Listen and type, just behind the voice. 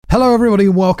Hello everybody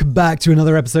and welcome back to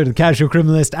another episode of The Casual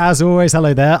Criminalist. As always,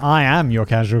 hello there, I am your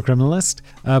Casual Criminalist.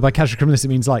 By Casual Criminalist it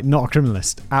means like not a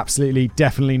criminalist. Absolutely,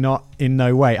 definitely not, in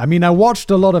no way. I mean, I watched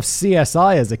a lot of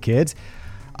CSI as a kid.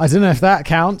 I don't know if that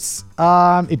counts.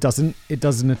 It doesn't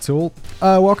at all.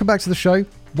 Welcome back to the show.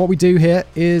 What we do here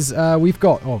is we've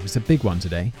got, it's a big one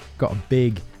today. Got a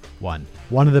big one.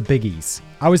 One of the biggies.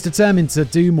 I was determined to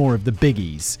do more of the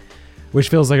biggies, which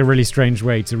feels like a really strange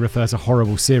way to refer to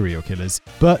horrible serial killers.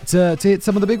 But to hit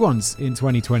some of the big ones in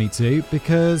 2022,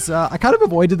 because I kind of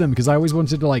avoided them because I always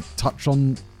wanted to like touch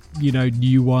on,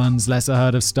 new ones, lesser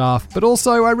heard of stuff. But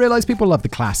also I realized people love the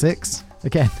classics.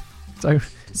 Again, so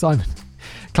Simon,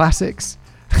 classics,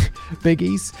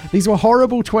 biggies. These were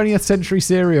horrible 20th century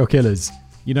serial killers.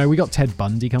 We got Ted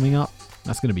Bundy coming up.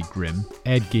 That's going to be grim.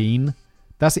 Ed Gein.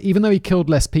 Even though he killed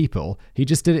less people, he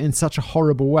just did it in such a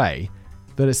horrible way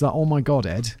that it's like, oh my God,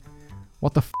 Ed,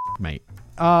 what the mate?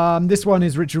 This one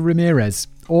is Richard Ramirez,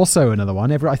 also another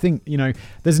one. I think,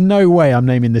 there's no way I'm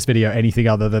naming this video anything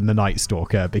other than The Night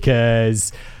Stalker,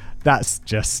 because that's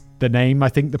just the name I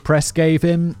think the press gave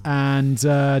him, and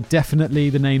definitely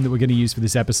the name that we're going to use for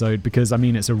this episode, because,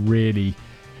 it's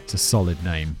a solid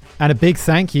name. And a big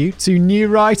thank you to new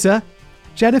writer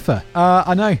Jennifer.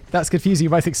 I know, that's confusing. You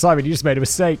might think, Simon, you just made a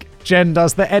mistake. Jen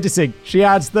does the editing. She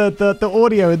adds the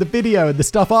audio and the video and the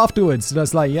stuff afterwards. And I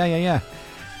was like, yeah.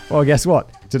 Well, guess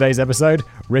what? Today's episode,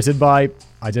 written by,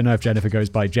 I don't know if Jennifer goes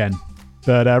by Jen,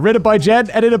 but written by Jen,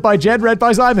 edited by Jen, read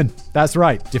by Simon. That's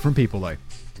right. Different people, though.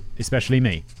 Especially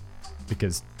me.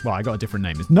 Because, I got a different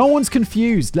name. No one's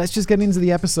confused. Let's just get into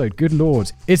the episode. Good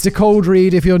Lord. It's a cold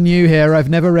read if you're new here. I've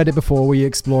never read it before. We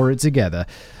explore it together.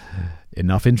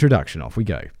 Enough introduction, off we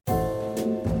go.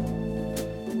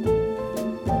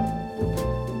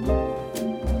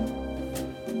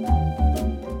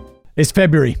 It's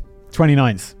February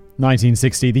 29th,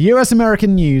 1960. The US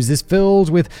American news is filled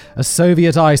with a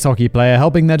Soviet ice hockey player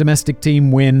helping their domestic team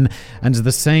win, and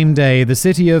the same day, the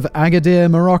city of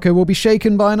Agadir, Morocco will be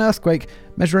shaken by an earthquake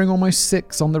measuring almost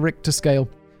 6 on the Richter scale.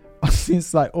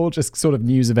 It's like all just sort of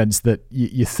news events that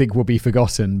you think will be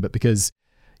forgotten, but because,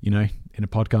 in a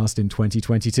podcast in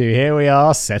 2022, here we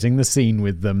are setting the scene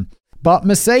with them. But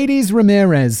Mercedes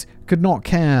Ramirez could not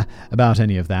care about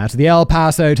any of that. The El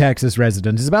Paso, Texas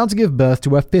resident is about to give birth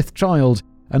to her 5th child,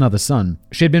 another son.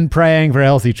 She'd been praying for a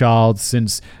healthy child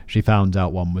since she found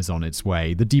out one was on its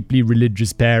way. The deeply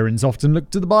religious parents often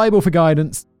looked to the Bible for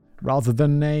guidance rather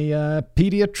than a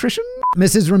pediatrician.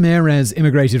 Mrs. Ramirez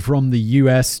immigrated from the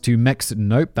US to Mexico.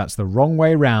 Nope, that's the wrong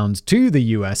way round. To the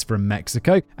US from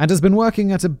Mexico, and has been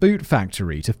working at a boot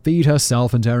factory to feed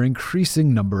herself and her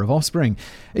increasing number of offspring.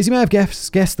 As you may have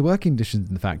guessed, the working conditions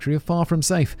in the factory are far from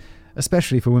safe,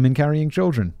 especially for women carrying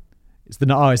children. It's the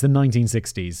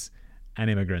 1960s and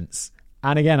immigrants.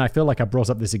 And again, I feel like I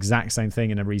brought up this exact same thing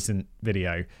in a recent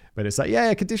video, but it's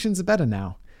like, conditions are better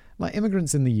now. Like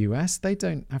immigrants in the US, they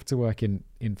don't have to work in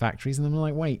factories. And I'm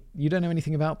like, wait, you don't know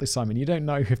anything about this, Simon. You don't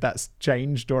know if that's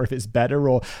changed or if it's better,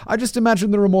 or I just imagine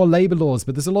there are more labor laws,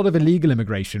 but there's a lot of illegal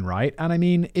immigration, right?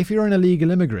 And if you're an illegal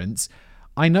immigrant,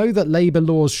 I know that labor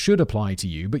laws should apply to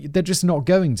you, but they're just not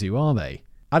going to, are they?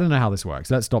 I don't know how this works.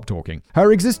 Let's stop talking.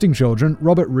 Her existing children,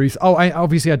 Robert Ruth. I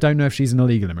don't know if she's an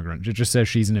illegal immigrant. It just says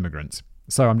she's an immigrant.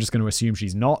 So I'm just going to assume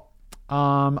she's not.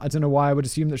 I don't know why I would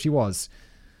assume that she was.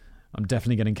 I'm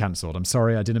definitely getting cancelled. I'm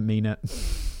sorry, I didn't mean it.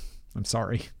 I'm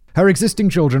sorry. Her existing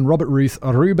children, Robert Ruth,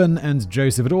 Reuben, and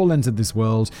Joseph, had all entered this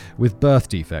world with birth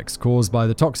defects caused by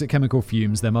the toxic chemical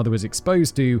fumes their mother was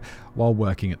exposed to while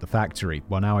working at the factory.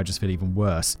 Well, now I just feel even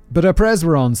worse. But her prayers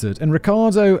were answered, and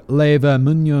Ricardo Leyva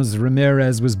Munoz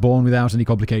Ramirez was born without any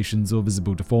complications or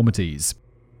visible deformities,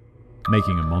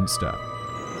 making a monster.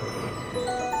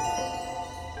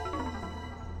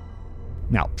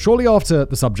 Now, shortly after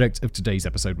the subject of today's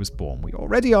episode was born, we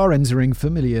already are entering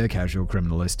familiar casual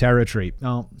criminalist territory.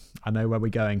 Oh, I know where we're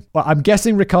going. Well, I'm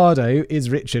guessing Ricardo is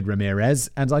Richard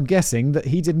Ramirez, and I'm guessing that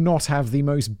he did not have the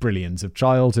most brilliant of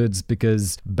childhoods,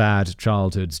 because bad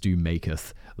childhoods do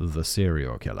maketh the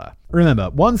serial killer. Remember,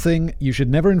 one thing you should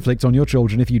never inflict on your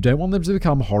children if you don't want them to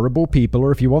become horrible people,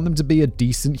 or if you want them to be a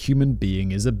decent human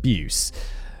being, is abuse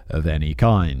of any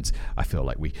kind. I feel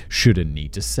like we shouldn't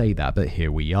need to say that, but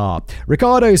here we are.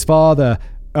 Ricardo's father,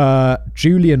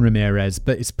 Julian Ramirez,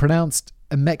 but it's pronounced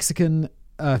a Mexican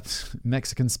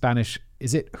Spanish.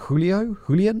 Is it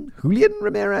Julian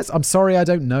Ramirez? I'm sorry, I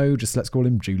don't know. Just let's call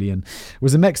him Julian.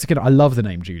 Was a Mexican. I love the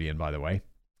name Julian, by the way.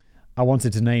 I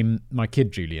wanted to name my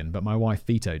kid Julian, but my wife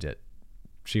vetoed it.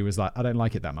 She was like, I don't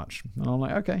like it that much. And I'm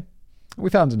like, okay. We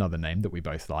found another name that we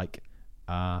both like,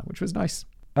 which was nice.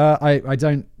 I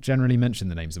don't generally mention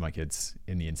the names of my kids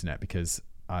in the internet because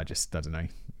I don't know.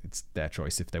 it's their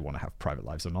choice if they want to have private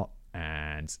lives or not.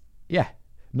 And yeah,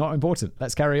 not important.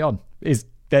 Let's carry on. Is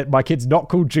that my kid's not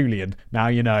called Julian? Now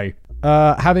you know.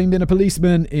 Having been a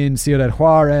policeman in Ciudad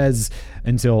Juarez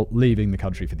until leaving the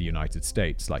country for the United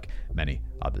States, like many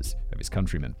others of his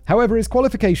countrymen. However, his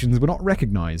qualifications were not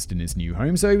recognized in his new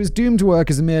home, so he was doomed to work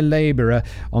as a mere laborer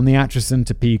on the Atchison,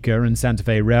 Topeka, and Santa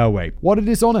Fe Railway. What a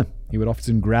dishonor! He would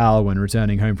often growl when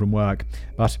returning home from work,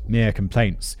 but mere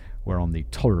complaints were on the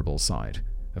tolerable side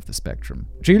of the spectrum.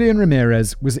 Julian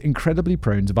Ramirez was incredibly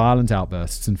prone to violent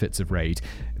outbursts and fits of rage.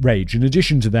 In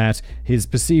addition to that, his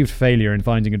perceived failure in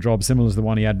finding a job similar to the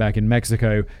one he had back in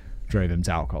Mexico drove him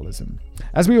to alcoholism.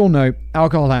 As we all know,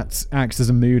 alcohol acts as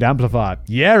a mood amplifier.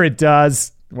 Yeah, it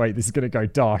does. Wait, this is going to go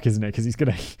dark, isn't it? Because he's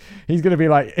going to be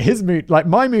like, his mood, like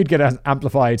my mood gets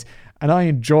amplified, and I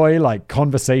enjoy like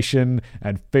conversation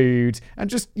and food and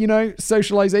just,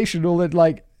 socialization, all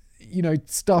that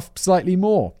stuff slightly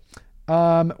more.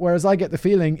 Whereas I get the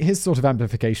feeling his sort of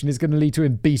amplification is going to lead to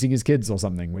him beating his kids or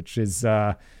something, which is,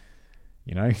 I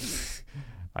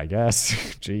guess.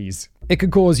 Jeez. It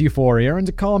could cause euphoria and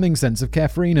a calming sense of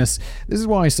carefreeness. This is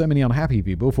why so many unhappy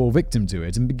people fall victim to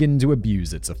it and begin to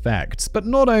abuse its effects. But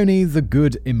not only the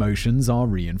good emotions are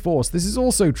reinforced, this is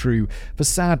also true for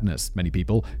sadness. Many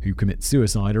people who commit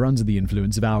suicide are under the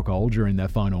influence of alcohol during their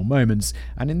final moments,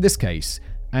 and in this case,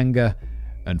 anger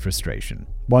and frustration.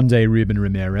 One day, Ruben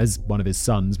Ramirez, one of his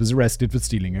sons, was arrested for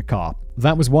stealing a car.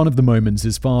 That was one of the moments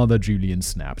his father, Julian,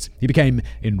 snapped. He became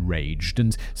enraged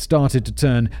and started to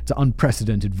turn to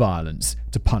unprecedented violence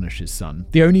to punish his son.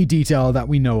 The only detail that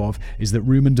we know of is that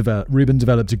Ruben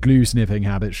developed a glue-sniffing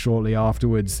habit shortly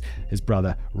afterwards. His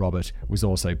brother, Robert, was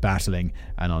also battling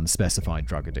an unspecified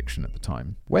drug addiction at the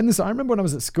time. I remember when I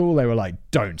was at school, they were like,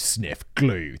 don't sniff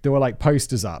glue. There were like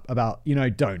posters up about,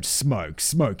 don't smoke,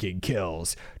 smoking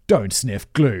kills. Don't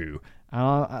sniff glue.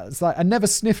 It's like, I never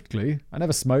sniffed glue. I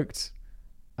never smoked.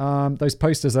 Those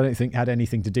posters, I don't think had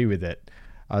anything to do with it.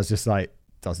 I was just like,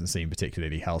 doesn't seem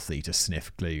particularly healthy to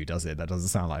sniff glue, does it? That doesn't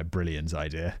sound like a brilliant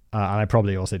idea. And I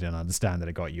probably also didn't understand that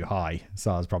it got you high.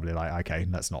 So I was probably like, okay,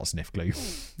 let's not sniff glue.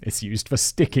 It's used for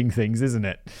sticking things, isn't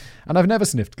it? And I've never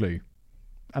sniffed glue.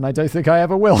 And I don't think I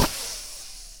ever will.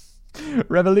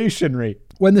 Revolutionary.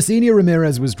 When the senior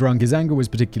Ramirez was drunk, his anger was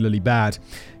particularly bad.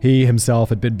 He himself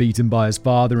had been beaten by his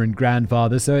father and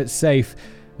grandfather, so it's safe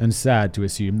and sad to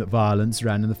assume that violence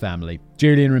ran in the family.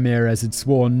 Julian Ramirez had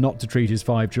sworn not to treat his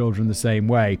 5 children the same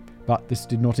way, but this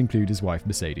did not include his wife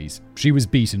Mercedes. She was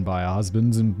beaten by her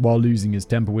husband, and while losing his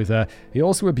temper with her, he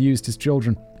also abused his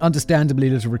children. Understandably,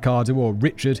 little Ricardo, or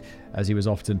Richard, as he was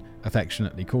often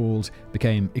affectionately called,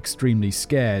 became extremely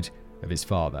scared of his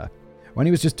father. When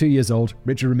he was just 2 years old,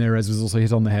 Richard Ramirez was also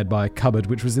hit on the head by a cupboard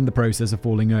which was in the process of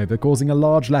falling over, causing a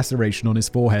large laceration on his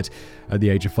forehead. At the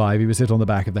age of 5, he was hit on the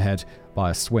back of the head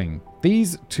by a swing.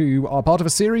 These two are part of a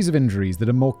series of injuries that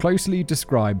are more closely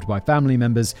described by family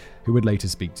members who would later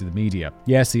speak to the media.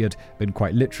 Yes, he had been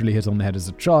quite literally hit on the head as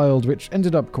a child, which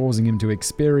ended up causing him to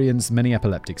experience many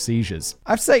epileptic seizures.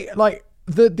 I have to say, like,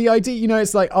 the idea,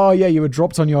 it's like, oh yeah, you were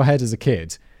dropped on your head as a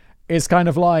kid. It's kind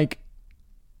of like,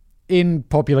 in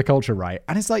popular culture, right?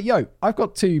 And it's like, yo, I've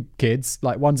got 2 kids,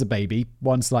 like one's a baby,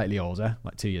 one's slightly older,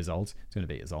 like 2 years old, 2.5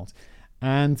 years old.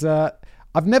 And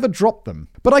I've never dropped them.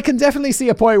 But I can definitely see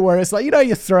a point where it's like,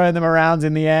 you're throwing them around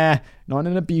in the air, not in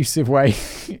an abusive way,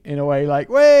 in a way like,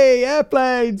 way,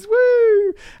 airplanes,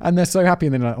 woo! And they're so happy,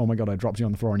 and then like, oh my God, I dropped you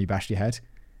on the floor and you bashed your head.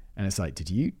 And it's like, are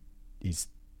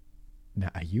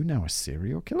you now a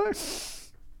serial killer?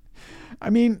 I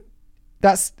mean,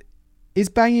 is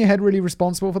banging your head really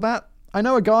responsible for that? I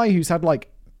know a guy who's had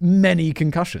like many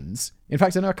concussions. In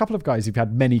fact, I know a couple of guys who've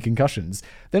had many concussions.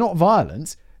 They're not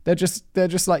violent. They're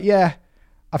just like, yeah,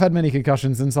 I've had many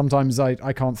concussions and sometimes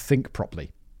I can't think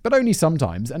properly. But only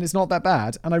sometimes, and it's not that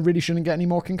bad, and I really shouldn't get any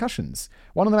more concussions.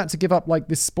 One of them had to give up like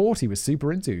this sport he was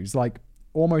super into. He's like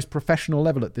almost professional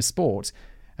level at this sport.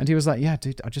 And he was like, yeah,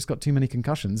 dude, I just got too many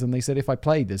concussions. And they said if I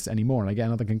play this anymore and I get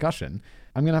another concussion,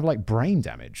 I'm going to have like brain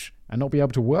damage and not be able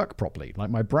to work properly, like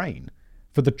my brain,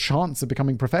 for the chance of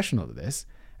becoming professional at this.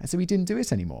 And so he didn't do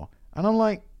it anymore. And I'm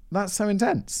like, that's so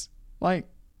intense. Like,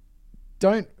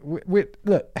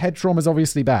 look, head trauma is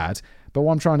obviously bad. But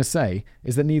what I'm trying to say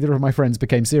is that neither of my friends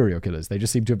became serial killers. They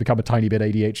just seem to have become a tiny bit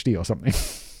ADHD or something.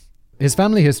 His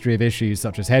family history of issues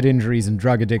such as head injuries and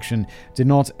drug addiction did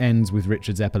not end with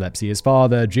Richard's epilepsy. His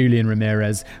father, Julian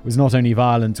Ramirez, was not only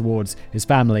violent towards his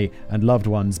family and loved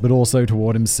ones, but also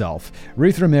toward himself.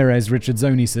 Ruth Ramirez, Richard's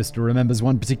only sister, remembers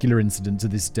one particular incident to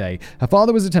this day. Her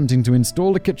father was attempting to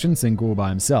install a kitchen sink all by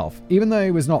himself. Even though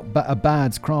he was not a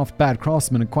bad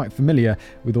craftsman and quite familiar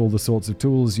with all the sorts of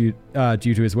tools due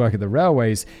to his work at the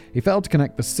railways, he failed to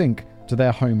connect the sink to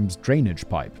their home's drainage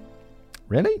pipe.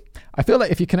 Really? I feel like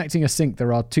if you're connecting a sink,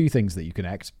 there are two things that you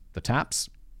connect: the taps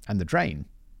and the drain.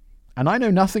 And I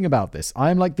know nothing about this.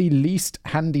 I am like the least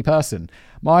handy person.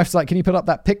 My wife's like, can you put up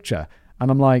that picture? And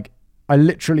I'm like, I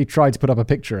literally tried to put up a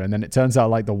picture, and then it turns out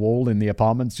like the wall in the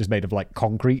apartment's just made of like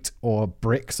concrete or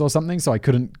bricks or something, so I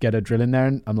couldn't get a drill in there.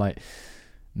 And I'm like,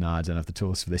 no, I don't have the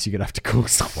tools for this. You're going to have to call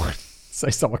someone. So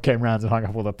someone came around and hung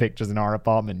up all the pictures in our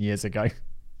apartment years ago.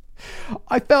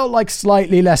 I felt like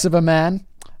slightly less of a man.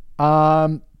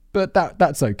 But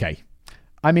that's okay.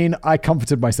 I mean, I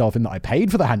comforted myself in that I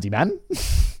paid for the handyman.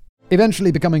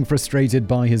 Eventually becoming frustrated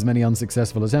by his many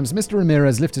unsuccessful attempts, Mr.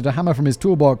 Ramirez lifted a hammer from his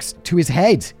toolbox to his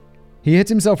head. He hit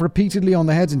himself repeatedly on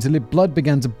the head until blood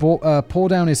began to pour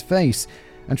down his face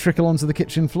and trickle onto the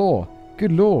kitchen floor.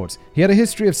 Good Lord. He had a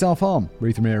history of self-harm,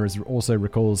 Ruth Ramirez also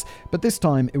recalls, but this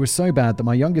time it was so bad that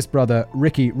my youngest brother,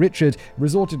 Richard,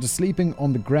 resorted to sleeping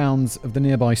on the grounds of the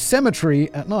nearby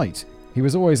cemetery at night. He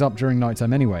was always up during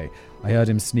nighttime anyway. I heard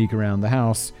him sneak around the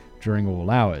house during all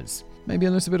hours. Maybe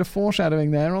a little bit of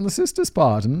foreshadowing there on the sister's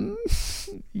part.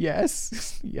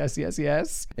 Yes. In the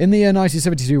year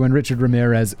 1972, when Richard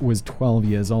Ramirez was 12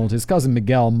 years old, his cousin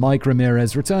Miguel Mike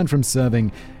Ramirez returned from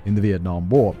serving in the Vietnam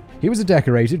War. He was a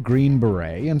decorated Green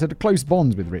Beret and had a close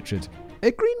bond with Richard.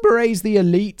 Are Green Berets the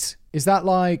elite? Is that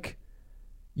like...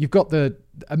 You've got the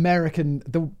American...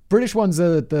 The British ones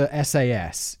are the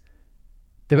SAS.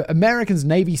 The Americans,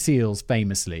 Navy SEALs,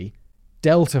 famously.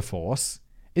 Delta Force.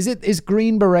 Is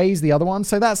Green Berets the other one?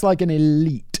 So that's like an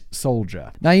elite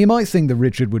soldier. Now, you might think that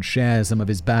Richard would share some of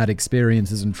his bad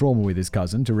experiences and trauma with his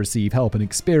cousin to receive help and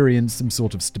experience some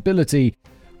sort of stability,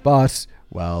 but,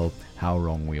 well, how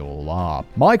wrong we all are.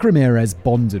 Mike Ramirez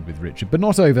bonded with Richard, but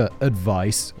not over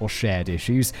advice or shared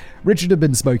issues. Richard had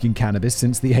been smoking cannabis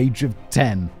since the age of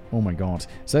 10. Oh my God.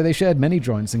 So they shared many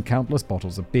joints and countless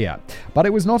bottles of beer. But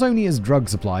it was not only his drug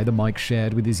supply that Mike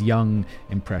shared with his young,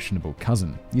 impressionable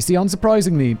cousin. You see,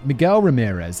 unsurprisingly, Miguel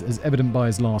Ramirez, as evident by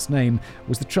his last name,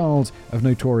 was the child of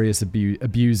notorious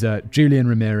abuser Julian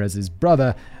Ramirez's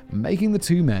brother, making the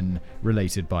two men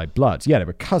related by blood. Yeah, they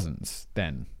were cousins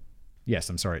then. Yes,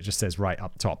 I'm sorry, it just says right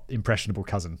up top, impressionable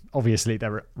cousin. Obviously,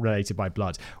 they're related by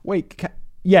blood. Wait,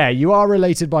 yeah, you are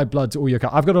related by blood to all your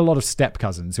cousins. I've got a lot of step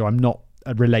cousins who I'm not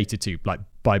related to, like,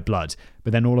 by blood.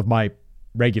 But then all of my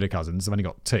regular cousins, I've only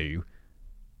got two,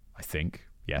 I think.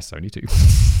 Yes, only two.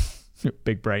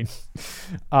 Big brain.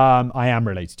 I am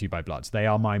related to by blood. They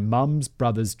are my mum's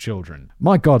brother's children.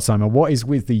 My God, Simon, what is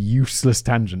with the useless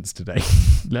tangents today?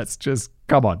 Let's just,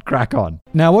 come on, crack on.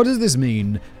 Now, what does this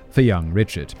mean for young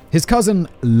Richard? His cousin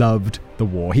loved the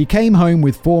war. He came home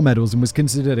with 4 medals and was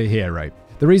considered a hero.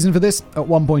 The reason for this? At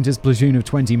one point, his platoon of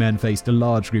 20 men faced a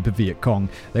large group of Viet Cong.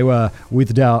 They were,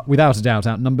 without a doubt,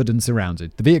 outnumbered and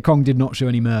surrounded. The Viet Cong did not show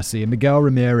any mercy, and Miguel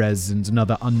Ramirez and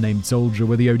another unnamed soldier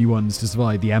were the only ones to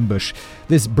survive the ambush.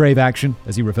 This brave action,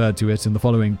 as he referred to it in the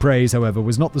following praise, however,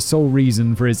 was not the sole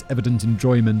reason for his evident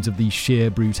enjoyment of the sheer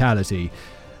brutality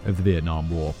of the Vietnam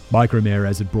War. Mike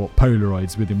Ramirez had brought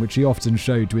Polaroids with him, which he often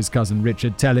showed to his cousin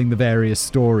Richard, telling the various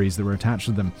stories that were attached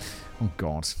to them. Oh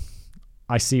God.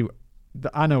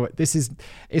 I know it.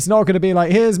 It's not going to be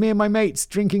like, here's me and my mates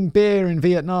drinking beer in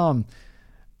Vietnam.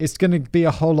 It's going to be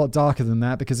a whole lot darker than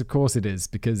that, because of course it is,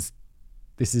 because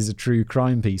this is a true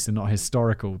crime piece and not a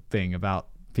historical thing about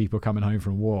people coming home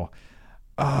from war.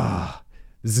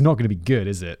 This is not going to be good,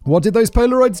 is it? What did those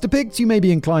Polaroids depict, you may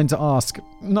be inclined to ask?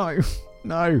 No.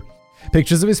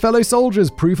 Pictures of his fellow soldiers,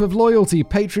 proof of loyalty,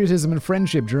 patriotism and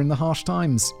friendship during the harsh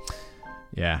times.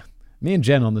 Yeah. Me and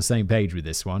Jen on the same page with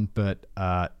this one, but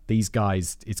these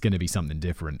guys, it's going to be something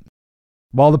different.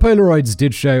 While the Polaroids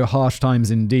did show harsh times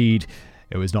indeed,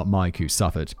 it was not Mike who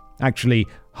suffered. Actually,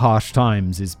 harsh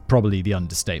times is probably the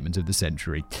understatement of the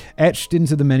century. Etched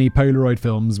into the many Polaroid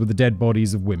films were the dead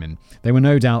bodies of women. They were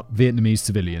no doubt Vietnamese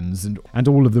civilians, and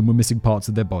all of them were missing parts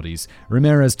of their bodies.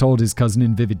 Ramirez told his cousin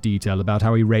in vivid detail about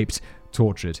how he raped,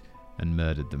 tortured, and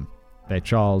murdered them. Their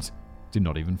child did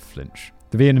not even flinch.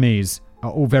 The Vietnamese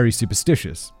are all very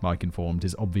superstitious, Mike informed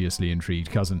his obviously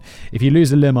intrigued cousin. If you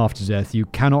lose a limb after death, you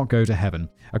cannot go to heaven.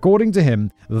 According to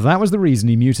him, that was the reason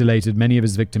he mutilated many of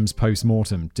his victims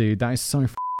post-mortem. Dude, that is so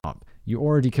up. You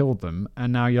already killed them,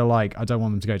 and now you're like, I don't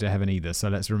want them to go to heaven either, so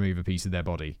let's remove a piece of their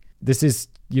body.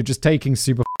 You're just taking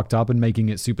super fucked up and making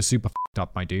it super, super fucked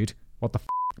up, my dude. What the f***?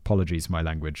 Apologies for my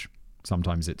language.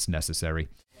 Sometimes it's necessary.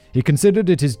 He considered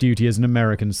it his duty as an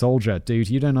American soldier. Dude,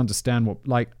 you don't understand what,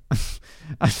 like...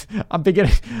 I'm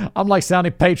like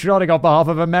sounding patriotic on behalf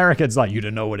of Americans. Like, you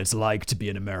don't know what it's like to be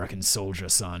an American soldier,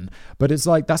 son. But it's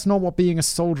like, that's not what being a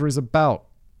soldier is about.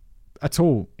 At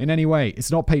all, in any way. It's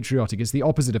not patriotic. It's the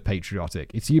opposite of patriotic.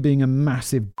 It's you being a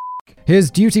massive d***. His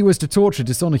duty was to torture,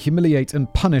 dishonor, humiliate,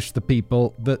 and punish the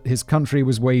people that his country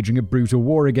was waging a brutal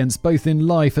war against, both in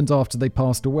life and after they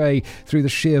passed away, through the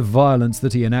sheer violence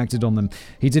that he enacted on them.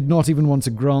 He did not even want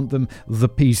to grant them the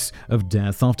peace of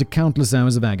death after countless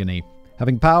hours of agony.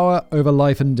 Having power over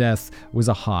life and death was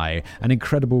a high, an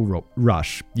incredible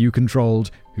rush. You controlled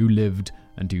who lived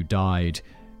and who died.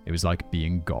 It was like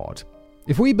being God.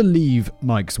 If we believe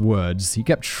Mike's words, he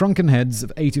kept shrunken heads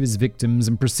of 8 of his victims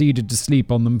and proceeded to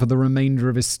sleep on them for the remainder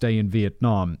of his stay in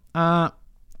Vietnam. I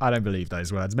don't believe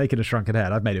those words. Making a shrunken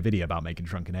head. I've made a video about making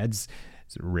shrunken heads.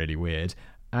 It's really weird.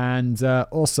 And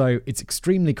also, it's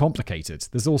extremely complicated.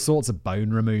 There's all sorts of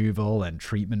bone removal and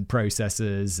treatment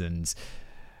processes, and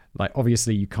like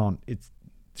obviously you can't.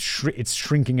 It's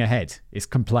shrinking a head. It's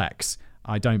complex.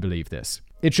 I don't believe this.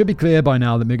 It should be clear by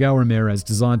now that Miguel Ramirez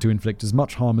desired to inflict as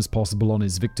much harm as possible on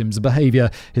his victims, a behavior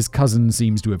his cousin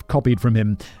seems to have copied from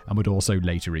him and would also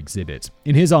later exhibit.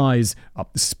 In his eyes,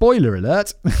 spoiler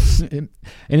alert, in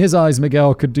his eyes,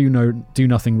 Miguel could do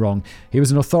nothing wrong. He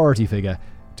was an authority figure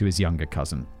to his younger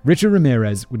cousin. Richard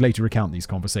Ramirez would later recount these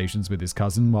conversations with his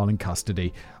cousin while in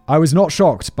custody. I was not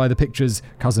shocked by the pictures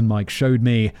cousin Mike showed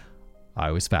me. I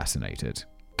was fascinated.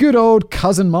 Good old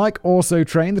cousin Mike also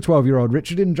trained the 12-year-old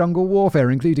Richard in jungle warfare,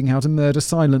 including how to murder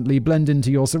silently, blend into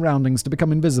your surroundings to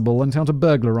become invisible, and how to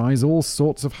burglarize all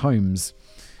sorts of homes.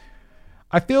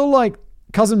 I feel like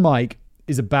cousin Mike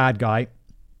is a bad guy.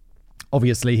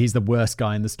 Obviously, he's the worst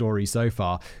guy in the story so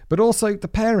far. But also the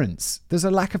parents. There's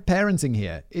a lack of parenting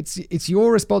here. It's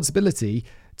your responsibility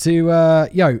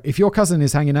to, if your cousin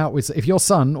is hanging out with, if your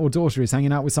son or daughter is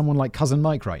hanging out with someone like cousin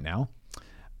Mike right now,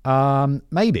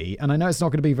 maybe, and I know it's not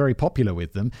going to be very popular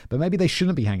with them, but maybe they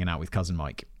shouldn't be hanging out with cousin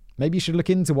Mike. Maybe you should look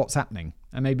into what's happening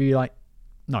and maybe be like,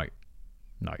 no,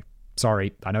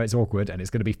 sorry, I know it's awkward and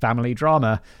it's going to be family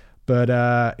drama, but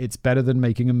it's better than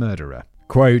making a murderer.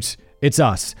 Quote, it's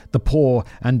us, the poor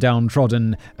and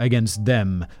downtrodden, against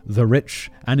them, the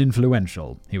rich and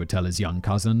influential, he would tell his young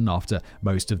cousin after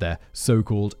most of their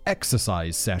so-called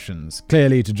exercise sessions,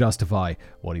 clearly to justify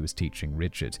what he was teaching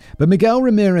Richard. But Miguel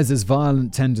Ramirez's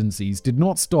violent tendencies did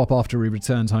not stop after he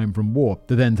returned home from war.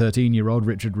 The then 13-year-old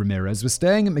Richard Ramirez was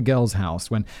staying at Miguel's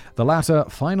house when the latter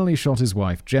finally shot his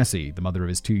wife, Jessie, the mother of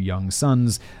his 2 young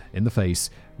sons, in the face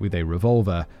with a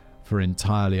revolver for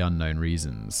entirely unknown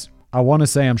reasons. I want to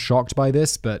say I'm shocked by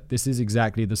this, but this is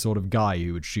exactly the sort of guy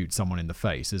who would shoot someone in the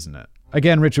face, isn't it?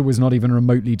 Again, Richard was not even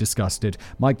remotely disgusted.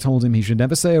 Mike told him he should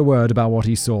never say a word about what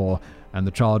he saw, and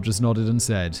the child just nodded and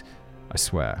said, I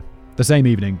swear. The same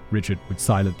evening, Richard would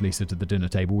silently sit at the dinner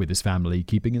table with his family,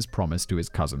 keeping his promise to his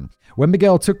cousin. When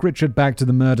Miguel took Richard back to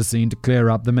the murder scene to clear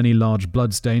up the many large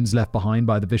bloodstains left behind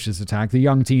by the vicious attack, the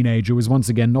young teenager was once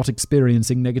again not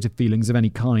experiencing negative feelings of any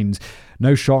kind.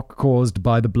 No shock caused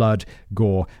by the blood,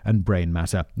 gore, and brain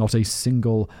matter. Not a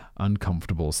single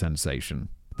uncomfortable sensation.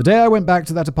 The day I went back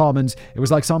to that apartment, it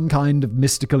was like some kind of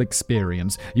mystical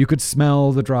experience. You could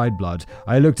smell the dried blood.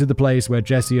 I looked at the place where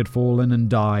Jessie had fallen and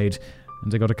died,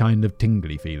 and I got a kind of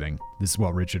tingly feeling. This is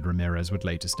what Richard Ramirez would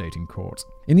later state in court.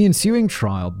 In the ensuing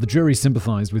trial, the jury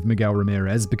sympathized with Miguel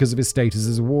Ramirez because of his status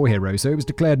as a war hero, so he was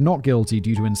declared not guilty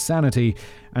due to insanity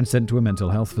and sent to a mental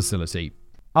health facility.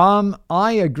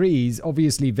 I agree. He's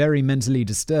obviously very mentally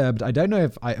disturbed. I don't know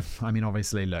if I mean,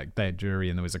 obviously, look, they're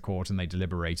jury and there was a court and they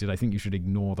deliberated. I think you should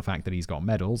ignore the fact that he's got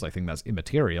medals. I think that's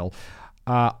immaterial.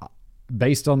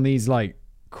 Based on these,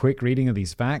 quick reading of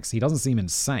these facts, he doesn't seem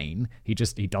insane. He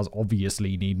does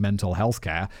obviously need mental health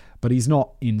care, but he's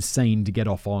not insane to get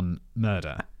off on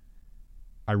murder.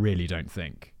 I really don't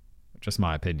think. Just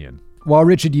my opinion. While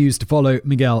Richard used to follow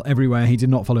Miguel everywhere, he did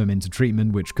not follow him into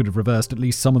treatment, which could have reversed at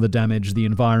least some of the damage the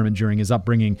environment during his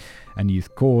upbringing and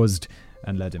youth caused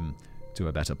and led him to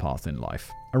a better path in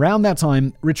life. Around that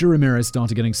time, Richard Ramirez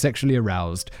started getting sexually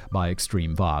aroused by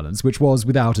extreme violence, which was,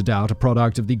 without a doubt, a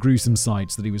product of the gruesome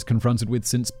sights that he was confronted with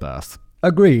since birth.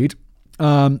 Agreed.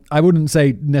 I wouldn't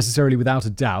say necessarily without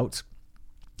a doubt.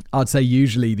 I'd say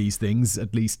usually these things,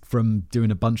 at least from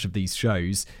doing a bunch of these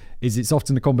shows, is it's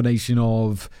often a combination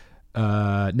of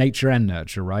nature and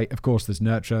nurture, right? Of course, there's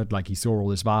nurture, like he saw all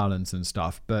this violence and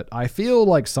stuff, but I feel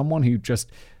like someone who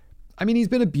just... I mean, he's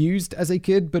been abused as a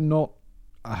kid, but not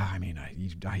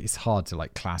it's hard to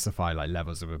like classify like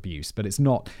levels of abuse, but it's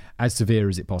not as severe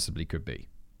as it possibly could be,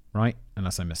 right?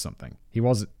 Unless I missed something. He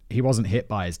wasn't hit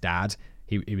by his dad.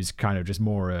 He was kind of just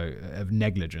more of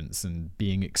negligence and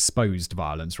being exposed to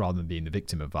violence rather than being the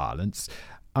victim of violence.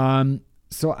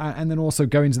 So, and then also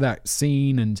going to that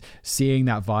scene and seeing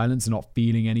that violence and not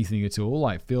feeling anything at all,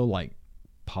 I feel like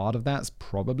part of that's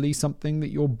probably something that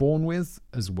you're born with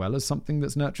as well as something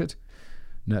that's nurtured.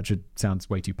 Nurtured sounds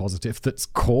way too positive. That's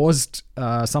caused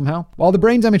somehow. While the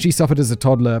brain damage he suffered as a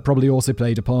toddler probably also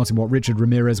played a part in what Richard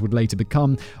Ramirez would later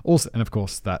become. Also, and of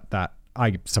course that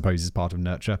I suppose is part of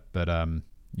nurture, but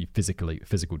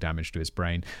physical damage to his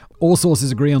brain. All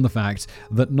sources agree on the fact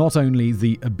that not only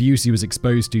the abuse he was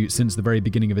exposed to since the very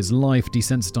beginning of his life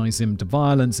desensitized him to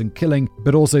violence and killing,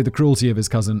 but also the cruelty of his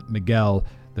cousin Miguel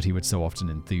that he would so often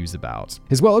enthuse about.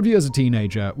 His worldview as a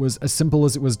teenager was as simple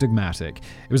as it was dogmatic.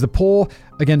 It was the poor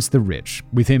against the rich,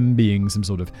 with him being some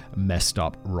sort of messed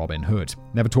up Robin Hood.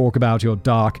 Never talk about your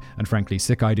dark and frankly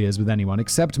sick ideas with anyone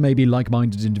except maybe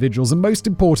like-minded individuals, and most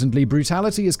importantly,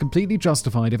 brutality is completely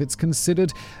justified if it's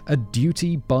considered a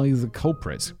duty by the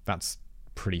culprit. That's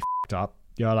pretty f***ed up.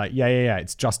 You're like, yeah,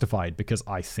 it's justified because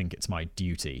I think it's my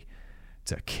duty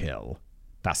to kill.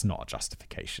 That's not a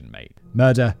justification, mate.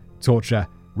 Murder, torture,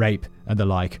 rape, and the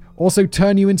like also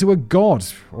turn you into a god,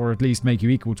 or at least make you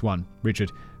equal to one.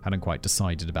 Richard hadn't quite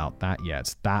decided about that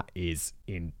yet. That is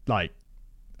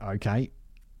okay,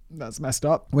 that's messed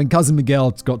up. When cousin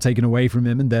Miguel got taken away from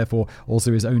him, and therefore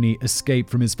also his only escape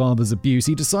from his father's abuse,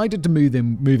 he decided to move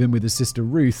in with his sister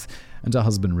Ruth and her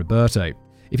husband Roberto.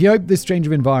 If you hoped this change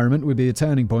of environment would be a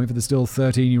turning point for the still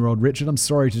 13-year-old Richard, I'm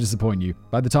sorry to disappoint you.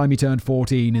 By the time he turned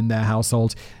 14 in their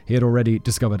household, he had already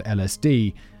discovered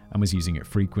LSD and was using it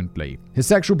frequently. His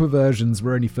sexual perversions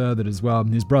were only furthered as well.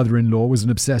 His brother-in-law was an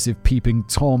obsessive peeping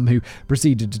Tom who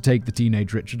proceeded to take the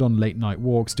teenage Richard on late-night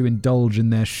walks to indulge in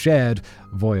their shared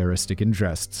voyeuristic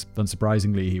interests.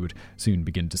 Unsurprisingly, he would soon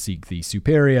begin to seek the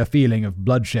superior feeling of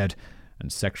bloodshed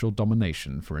and sexual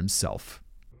domination for himself.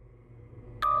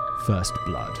 First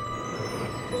blood.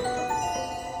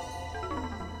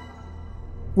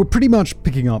 We're pretty much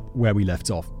picking up where we left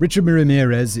off. Richard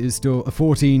Ramirez is still a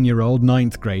 14-year-old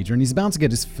ninth grader, and he's about to get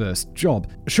his first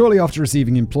job. Shortly after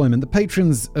receiving employment, the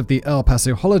patrons of the El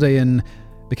Paso Holiday Inn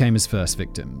became his first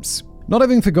victims. Not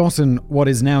having forgotten what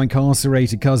his now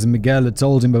incarcerated cousin Miguel had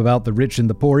told him about the rich and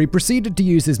the poor, he proceeded to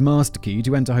use his master key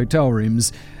to enter hotel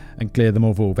rooms and clear them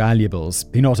of all valuables.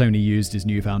 He not only used his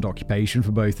newfound occupation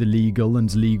for both illegal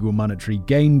and legal monetary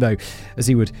gain, though, as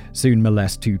he would soon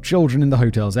molest 2 children in the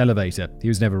hotel's elevator. He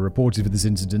was never reported for this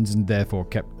incident and therefore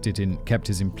kept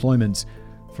his employment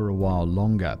for a while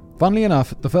longer. Funnily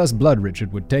enough, the first blood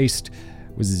Richard would taste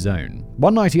was his own.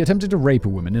 One night he attempted to rape a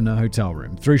woman in a hotel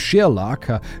room. Through sheer luck,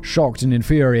 her shocked and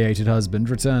infuriated husband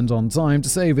returned on time to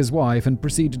save his wife and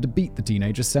proceeded to beat the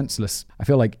teenager senseless. I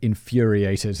feel like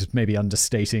infuriated, maybe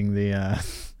understating the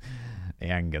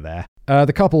anger there.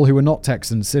 The couple, who were not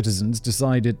Texan citizens,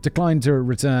 declined to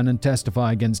return and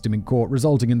testify against him in court,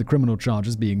 resulting in the criminal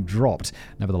charges being dropped.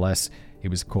 Nevertheless, he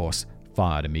was, of course,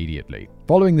 fired immediately.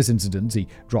 Following this incident, he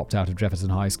dropped out of Jefferson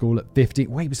High School at 15.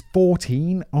 Wait, he was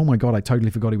 14? Oh my God, I totally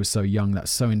forgot he was so young.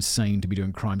 That's so insane to be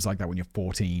doing crimes like that when you're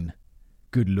 14.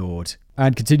 Good Lord.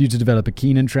 And continued to develop a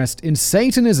keen interest in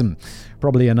Satanism,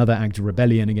 probably another act of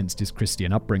rebellion against his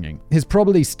Christian upbringing. His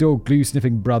probably still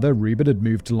glue-sniffing brother, Ruben, had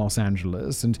moved to Los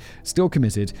Angeles and still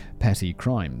committed petty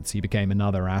crimes. He became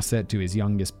another asset to his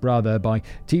youngest brother by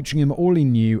teaching him all he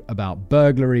knew about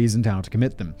burglaries and how to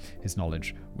commit them. His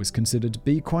knowledge was considered to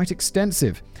be quite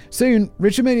extensive. Soon,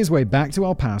 Richard made his way back to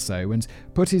El Paso and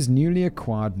put his newly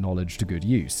acquired knowledge to good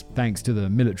use. Thanks to the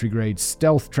military-grade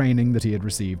stealth training that he had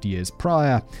received years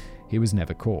prior, he was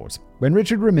never caught. When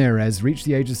Richard Ramirez reached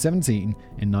the age of 17 in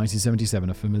 1977,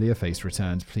 a familiar face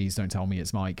returned. Please don't tell me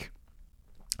it's Mike.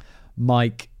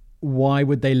 Mike, why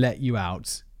would they let you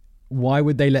out? Why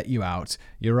would they let you out?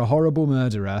 You're a horrible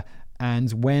murderer,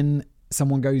 and when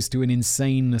someone goes to an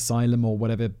insane asylum or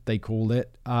whatever they call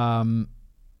it, for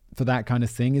that kind of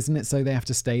thing, isn't it so they have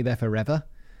to stay there forever?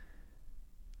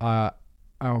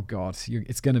 Oh God,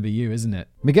 it's going to be you, isn't it?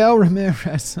 Miguel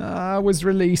Ramirez was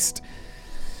released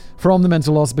from the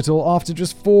mental hospital after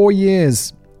just 4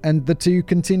 years, and the two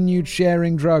continued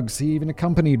sharing drugs. He even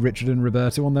accompanied Richard and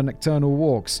Roberto on their nocturnal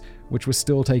walks, which were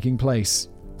still taking place.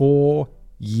 4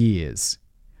 years.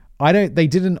 They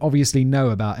didn't obviously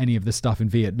know about any of the stuff in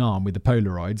Vietnam with the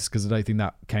Polaroids, because I don't think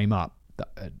that came up.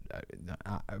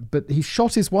 But he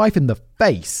shot his wife in the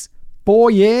face.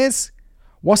 4 years?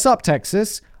 What's up,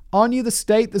 Texas? Aren't you the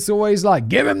state that's always like,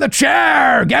 give him the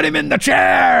chair! Get him in the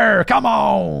chair! Come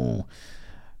on!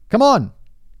 Come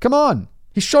on!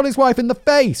 He shot his wife in the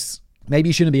face. Maybe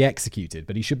he shouldn't be executed,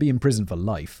 but he should be in prison for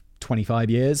life. 25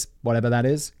 years, whatever that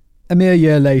is. A mere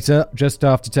year later, just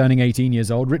after turning 18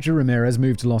 years old, Richard Ramirez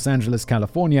moved to Los Angeles,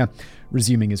 California,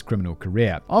 resuming his criminal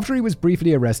career. After he was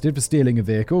briefly arrested for stealing a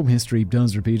vehicle, history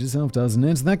does repeat itself, doesn't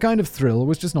it? That kind of thrill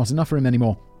was just not enough for him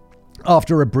anymore.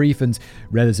 After a brief and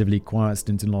relatively quiet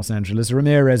stint in Los Angeles,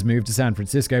 Ramirez moved to San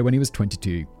Francisco when he was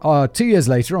 22. 2 years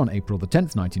later, on April the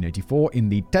 10th, 1984, in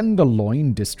the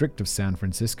Tenderloin district of San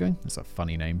Francisco, that's a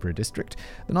funny name for a district,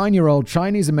 the 9-year-old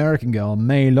Chinese-American girl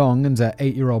Mei Long and her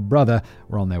 8-year-old brother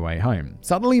were on their way home.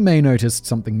 Suddenly, Mei noticed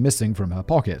something missing from her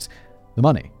pocket. The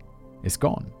money. It's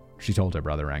gone, she told her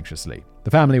brother anxiously. The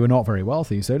family were not very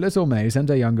wealthy, so little May sent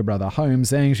her younger brother home,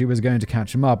 saying she was going to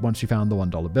catch him up once she found the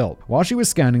 $1 bill. While she was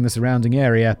scanning the surrounding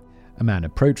area, a man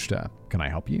approached her. "Can I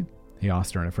help you?" he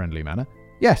asked her in a friendly manner.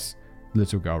 "Yes," the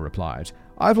little girl replied.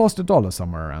 "I've lost $1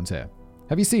 somewhere around here.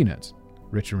 Have you seen it?"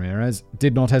 Richard Ramirez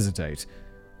did not hesitate.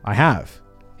 "I have,"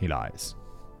 he lies.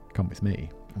 "Come with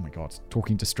me." Oh my God,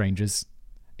 talking to strangers.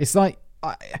 It's like,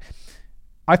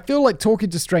 I feel like talking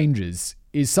to strangers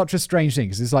is such a strange thing,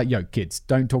 because it's like, yo, kids,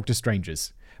 don't talk to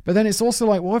strangers. But then it's also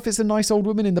like, what if it's a nice old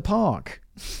woman in the park?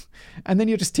 And then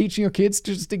you're just teaching your kids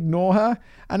to just ignore her?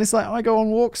 And it's like, I go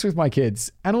on walks with my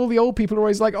kids, and all the old people are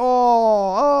always like,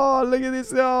 oh, look at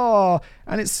this, oh.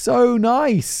 And it's so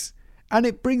nice. And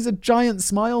it brings a giant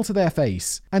smile to their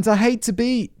face. And I hate to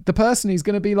be the person who's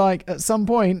going to be like, at some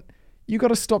point, you got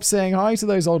to stop saying hi to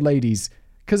those old ladies.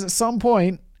 Because at some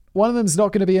point, one of them's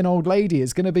not going to be an old lady.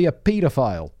 It's going to be a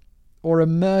pedophile. Or a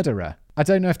murderer. I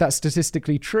don't know if that's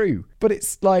statistically true, but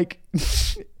it's like,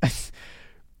 it's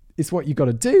what you got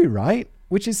to do, right?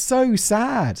 Which is so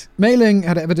sad. Mei Ling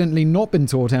had evidently not been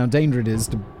taught how dangerous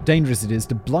it is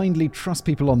to blindly trust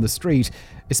people on the street,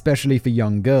 especially for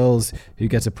young girls who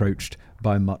get approached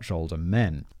by much older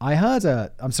men.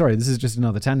 I'm sorry, this is just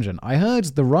another tangent. I heard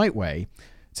the right way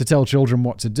to tell children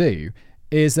what to do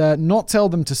is not tell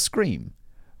them to scream.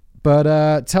 But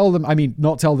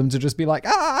not tell them to just be like,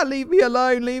 leave me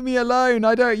alone, leave me alone.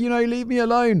 Leave me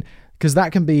alone. Because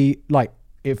that can be like,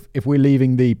 if we're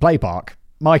leaving the play park,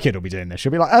 my kid will be doing this.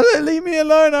 She'll be like, leave me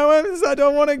alone. I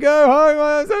don't want to go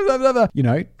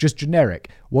home. Just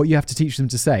generic. What you have to teach them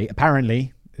to say,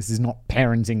 apparently, this is not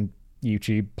parenting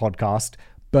YouTube podcast,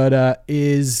 but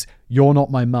is, you're not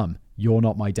my mum. You're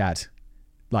not my dad.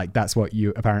 Like, that's what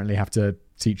you apparently have to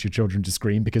teach your children to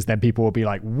scream, because then people will be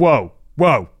like, whoa,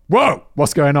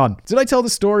 what's going on? Did I tell the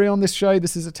story on this show?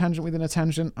 This is a tangent within a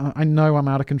tangent. I know I'm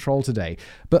out of control today,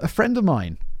 but a friend of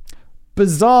mine,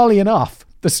 bizarrely enough,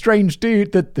 the same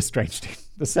dude with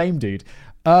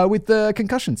the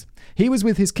concussions. He was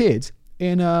with his kid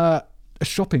in a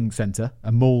shopping center,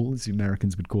 a mall, as the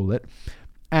Americans would call it.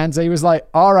 And he was like,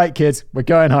 all right, kids, we're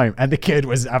going home. And the kid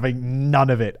was having none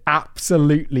of it,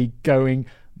 absolutely going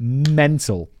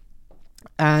mental.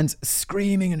 And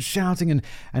screaming and shouting. And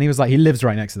he was like, he lives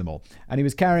right next to the mall. And he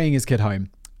was carrying his kid home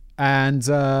and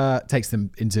takes them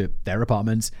into their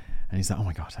apartment. And he's like, oh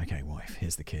my God, okay, wife,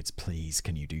 here's the kids. Please,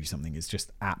 can you do something? It's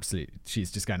just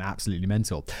she's just going absolutely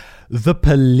mental. The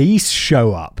police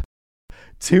show up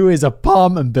to his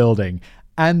apartment building.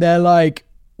 And they're like,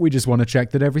 we just want to check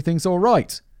that everything's all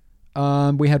right.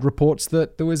 We had reports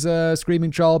that there was a screaming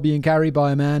child being carried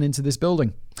by a man into this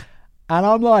building. And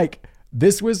I'm like,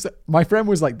 my friend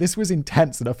was like, this was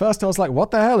intense. And at first I was like,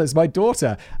 what the hell? It's my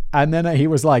daughter. And then he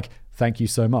was like, thank you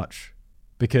so much.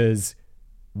 Because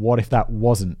what if that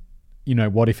wasn't,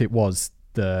 what if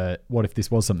this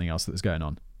was something else that was going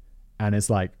on? And it's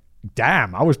like,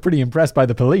 damn, I was pretty impressed by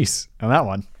the police on that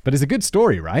one. But it's a good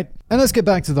story, right? And let's get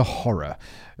back to the horror.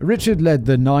 Richard led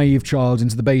the naive child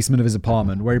into the basement of his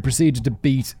apartment, where he proceeded to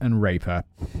beat and rape her.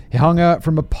 He hung her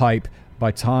from a pipe by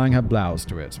tying her blouse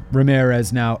to it.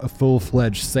 Ramirez, now a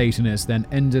full-fledged Satanist, then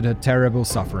ended her terrible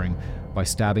suffering by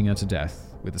stabbing her to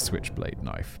death with a switchblade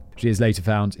knife. She is later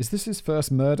found. Is this his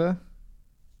first murder?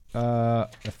 I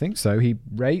think so. He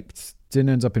raped, didn't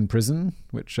end up in prison,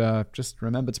 which just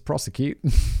remember to prosecute.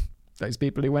 Those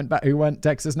people who weren't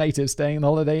Texas natives staying in the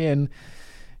Holiday Inn,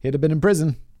 he'd have been in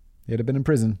prison.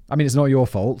 I mean, it's not your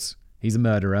fault. He's a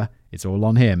murderer. It's all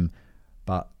on him.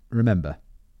 But remember,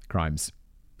 crimes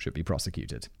should be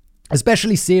prosecuted.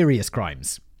 Especially serious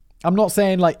crimes. I'm not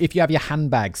saying like if you have your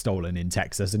handbag stolen in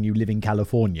Texas and you live in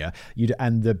California,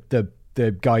 and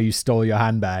the guy who stole your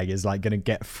handbag is like going to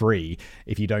get free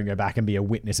if you don't go back and be a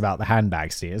witness about the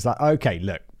handbag steal. It's like, okay,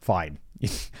 look, fine.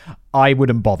 I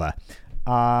wouldn't bother.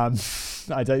 I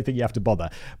don't think you have to bother.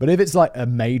 But if it's like a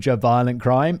major violent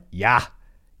crime, yeah,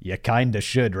 You kinda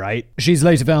should, right? She's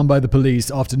later found by the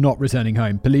police after not returning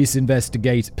home. Police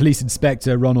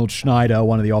Inspector Ronald Schneider,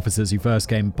 one of the officers who first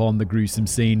came upon the gruesome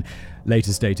scene,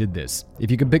 later stated this: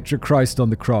 "If you can picture Christ on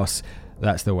the cross,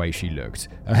 that's the way she looked.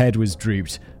 Her head was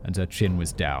drooped and her chin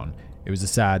was down. It was a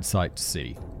sad sight to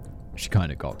see. She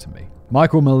kinda got to me."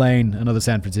 Michael Mullane, another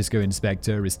San Francisco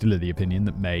inspector, is still of the opinion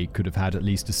that May could have had at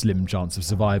least a slim chance of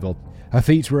survival. Her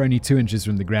feet were only 2 inches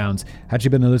from the ground. Had she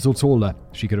been a little taller,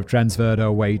 she could have transferred her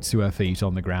weight to her feet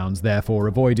on the ground, therefore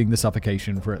avoiding the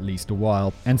suffocation for at least a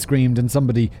while, and screamed, and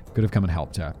somebody could have come and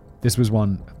helped her. This was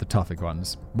one of the tougher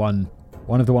ones. One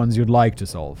of the ones you'd like to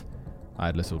solve. I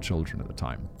had little children at the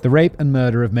time. The rape and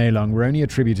murder of May Long were only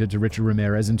attributed to Richard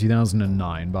Ramirez in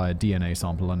 2009 by a DNA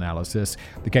sample analysis.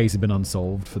 The case had been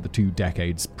unsolved for the 2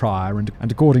 decades prior, and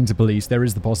according to police, there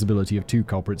is the possibility of 2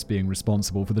 culprits being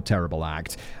responsible for the terrible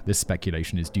act. This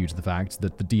speculation is due to the fact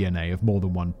that the DNA of more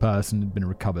than one person had been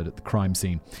recovered at the crime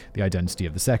scene. The identity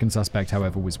of the second suspect,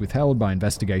 however, was withheld by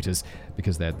investigators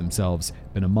because they had themselves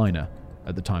been a minor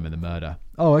at the time of the murder.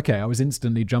 Oh, okay, I was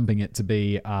instantly jumping it to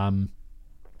be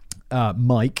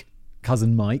Mike,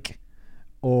 cousin Mike,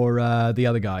 or the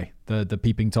other guy, the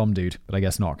peeping Tom dude, but I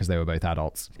guess not, because they were both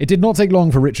adults. It did not take long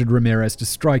for Richard Ramirez to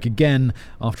strike again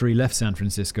after he left San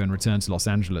Francisco and returned to Los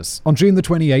Angeles. On June the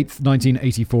 28th,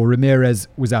 1984, Ramirez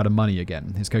was out of money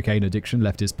again. His cocaine addiction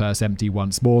left his purse empty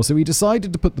once more, so he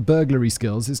decided to put the burglary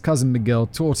skills his cousin Miguel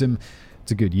taught him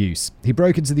to good use. He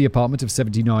broke into the apartment of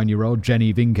 79-year-old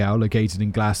Jenny Vinkow, located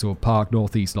in Glassell Park,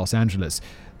 northeast Los Angeles.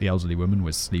 The elderly woman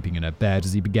was sleeping in her bed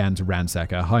as he began to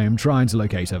ransack her home, trying to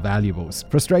locate her valuables.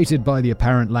 Frustrated by the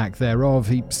apparent lack thereof,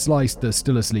 he sliced the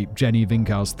still asleep Jenny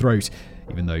Vinkow's throat.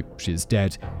 Even though she's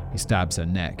dead, he stabs her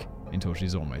neck until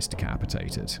she's almost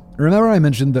decapitated. Remember I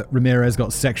mentioned that Ramirez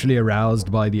got sexually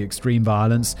aroused by the extreme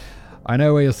violence? I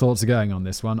know where your thoughts are going on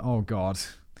this one. Oh, God.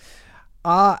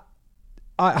 I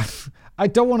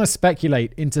don't want to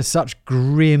speculate into such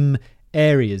grim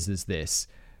areas as this,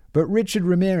 but Richard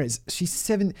Ramirez, she's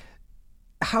 7.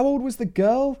 How old was the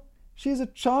girl? She is a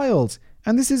child,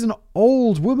 and this is an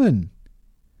old woman.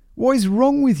 What is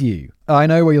wrong with you? I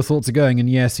know where your thoughts are going, and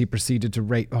yes, he proceeded to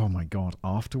rape... Oh my God,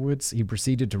 afterwards, he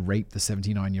proceeded to rape the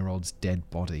 79-year-old's dead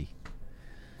body.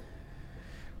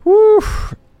 Whew.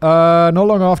 Not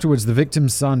long afterwards, the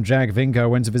victim's son, Jack Vinkow,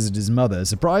 went to visit his mother.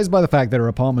 Surprised by the fact that her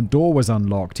apartment door was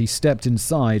unlocked, he stepped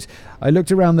inside. I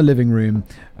looked around the living room,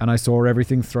 and I saw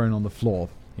everything thrown on the floor.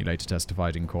 He later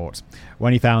testified in court.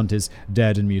 When he found his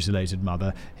dead and mutilated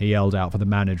mother, he yelled out for the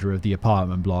manager of the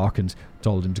apartment block and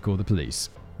told him to call the police.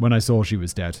 When I saw she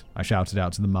was dead, I shouted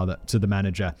out to the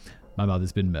manager, "My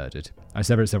mother's been murdered." I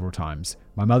said it several times.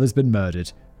 "My mother's been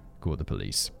murdered. Call the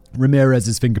police."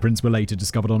 Ramirez's fingerprints were later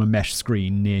discovered on a mesh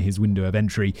screen near his window of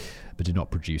entry, but did not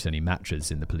produce any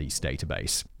matches in the police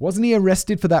database. Wasn't he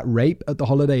arrested for that rape at the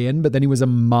Holiday Inn? But then he was a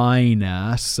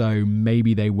minor, so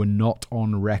maybe they were not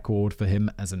on record for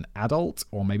him as an adult,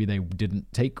 or maybe they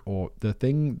didn't take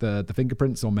the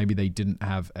fingerprints, or maybe they didn't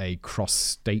have a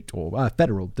cross-state or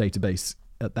federal database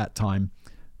at that time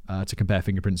to compare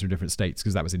fingerprints from different states,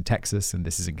 because that was in Texas and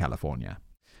this is in California.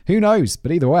 Who knows?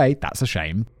 But either way, that's a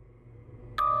shame.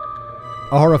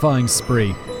 A horrifying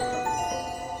spree.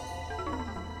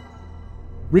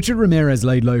 Richard Ramirez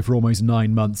laid low for almost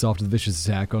 9 months after the vicious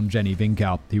attack on Jenny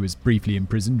Vinkow. He was briefly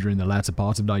imprisoned during the latter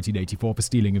part of 1984 for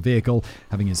stealing a vehicle,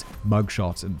 having his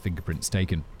mugshot and fingerprints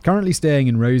taken. Currently staying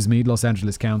in Rosemead, Los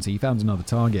Angeles County, he found another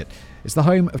target. It's the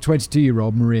home of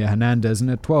 22-year-old Maria Hernandez and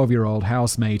her 12-year-old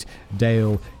housemate,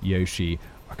 Dale Yoshi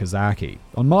Okazaki.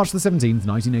 On March the 17th,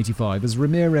 1985, as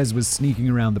Ramirez was sneaking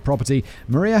around the property,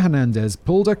 Maria Hernandez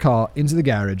pulled her car into the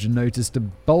garage and noticed a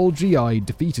bulgy-eyed,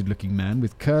 defeated-looking man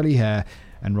with curly hair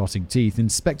and rotting teeth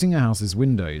inspecting her house's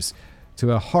windows. To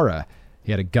her horror,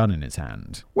 he had a gun in his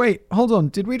hand. Wait, hold on,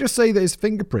 did we just say that his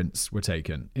fingerprints were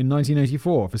taken in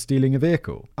 1984 for stealing a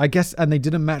vehicle? I guess, and they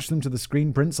didn't match them to the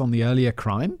screen prints on the earlier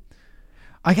crime?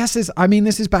 This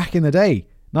is back in the day,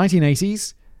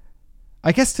 1980s.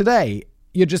 I guess today,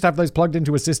 you'd just have those plugged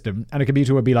into a system and a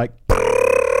computer would be like,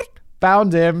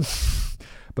 found him.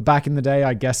 But back in the day,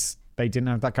 I guess they didn't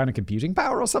have that kind of computing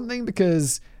power or something,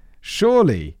 because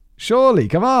surely,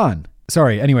 come on.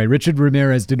 Sorry, anyway, Richard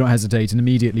Ramirez did not hesitate and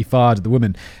immediately fired at the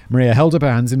woman. Maria held up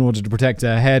her hands in order to protect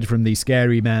her head from the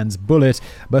scary man's bullet,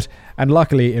 and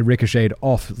luckily it ricocheted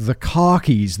off the car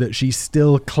keys that she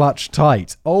still clutched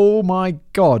tight. Oh my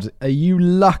God, are you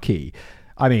lucky?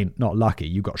 I mean, not lucky,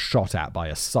 you got shot at by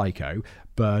a psycho,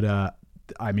 but,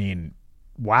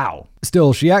 Wow.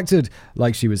 Still, she acted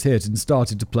like she was hit and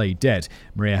started to play dead.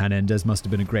 Maria Hernandez must have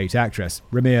been a great actress.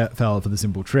 Ramir fell for the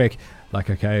simple trick, like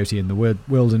a coyote in the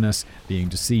wilderness, being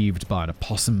deceived by an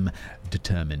opossum,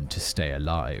 determined to stay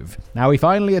alive. Now, he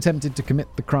finally attempted to commit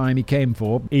the crime he came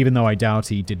for, even though I doubt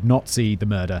he did not see the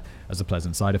murder as a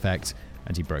pleasant side effect,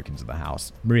 and he broke into the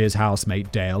house. Maria's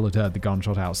housemate, Dale, had heard the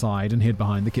gunshot outside and hid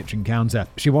behind the kitchen counter.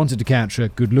 She wanted to catch a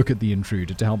good look at the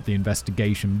intruder to help the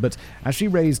investigation, but as she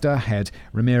raised her head,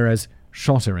 Ramirez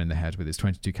shot her in the head with his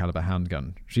 .22 caliber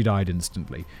handgun. She died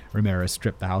instantly. Ramirez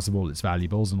stripped the house of all its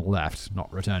valuables and left,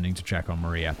 not returning to check on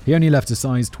Maria. He only left a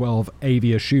size 12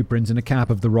 Avia shoe print and a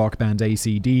cap of the rock band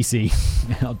AC/DC.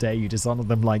 How dare you dishonor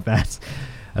them like that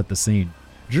at the scene.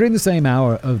 During the same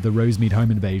hour of the Rosemead home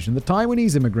invasion, the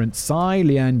Taiwanese immigrant Tsai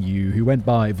Lian Yu, who went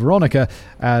by Veronica,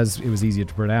 as it was easier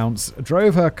to pronounce,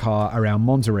 drove her car around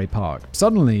Monterey Park.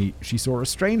 Suddenly, she saw a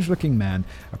strange-looking man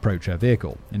approach her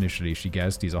vehicle. Initially, she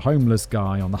guessed he's a homeless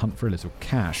guy on the hunt for a little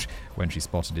cash. When she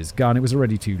spotted his gun, it was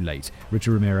already too late.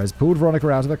 Richard Ramirez pulled Veronica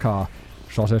out of the car,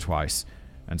 shot her twice,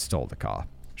 and stole the car.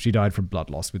 She died from blood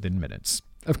loss within minutes.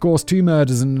 Of course, 2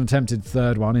 murders and an attempted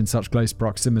third one in such close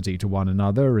proximity to one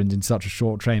another and in such a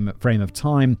short frame of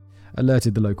time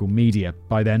alerted the local media.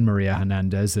 By then, Maria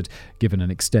Hernandez had given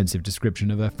an extensive description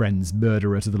of her friend's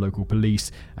murderer to the local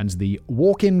police, and the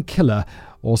walk-in killer,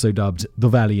 also dubbed the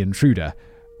Valley Intruder,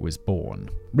 was born.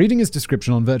 Reading his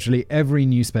description on virtually every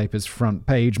newspaper's front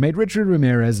page made Richard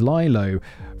Ramirez lie low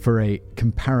for a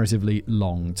comparatively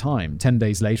long time. 10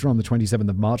 days later, on the 27th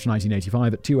of March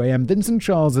 1985 at 2 a.m., Vincent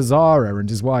Charles Zazzara and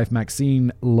his wife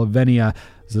Maxine Lavenia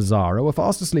Zazzara were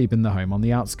fast asleep in the home on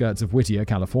the outskirts of Whittier,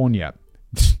 California.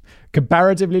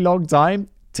 Comparatively long time?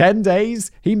 10 days?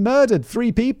 He murdered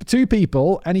 2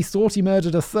 people, and he thought he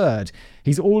murdered a third.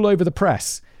 He's all over the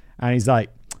press. And he's like,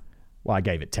 well, I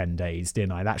gave it 10 days,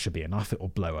 didn't I? That should be enough. It'll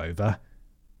blow over.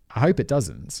 I hope it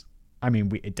doesn't. I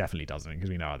mean, it definitely doesn't,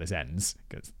 because we know how this ends.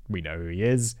 Because we know who he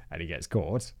is, and he gets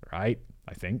caught, right?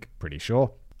 I think. Pretty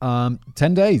sure. 10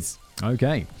 days.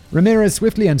 Okay. Ramirez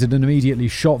swiftly entered and immediately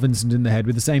shot Vincent in the head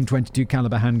with the same .22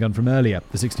 caliber handgun from earlier.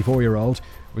 The 64-year-old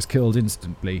was killed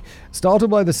instantly. Startled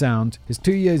by the sound, his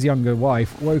 2 years younger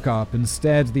wife woke up and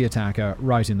stared the attacker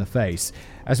right in the face.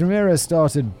 As Ramirez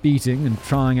started beating and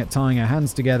tying her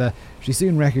hands together, she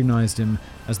soon recognized him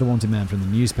as the wanted man from the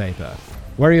newspaper.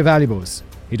 "Where are your valuables?"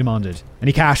 he demanded.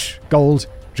 "Any cash, gold,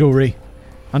 jewelry?"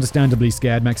 Understandably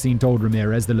scared, Maxine told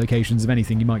Ramirez the locations of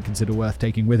anything he might consider worth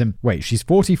taking with him. Wait, she's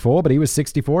 44, but he was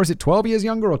 64? Is it 12 years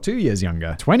younger or 2 years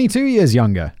younger? 22 years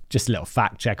younger. Just a little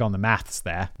fact check on the maths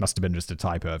there. Must have been just a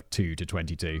typo of 2 to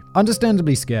 22.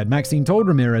 Understandably scared, Maxine told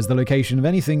Ramirez the location of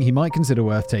anything he might consider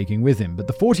worth taking with him, but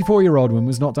the 44-year-old one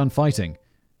was not done fighting.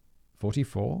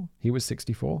 44? He was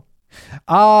 64?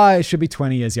 It should be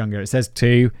 20 years younger. It says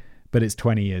 2. But it's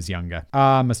 20 years younger.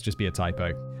 Must just be a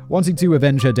typo. Wanting to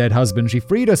avenge her dead husband, she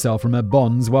freed herself from her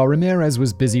bonds while Ramirez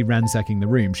was busy ransacking the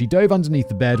room. She dove underneath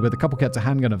the bed where the couple kept a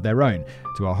handgun of their own.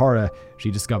 To her horror, she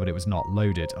discovered it was not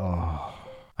loaded.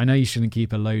 I know you shouldn't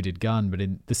keep a loaded gun, but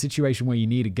in the situation where you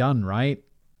need a gun, right?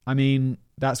 I mean,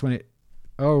 that's when it...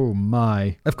 Oh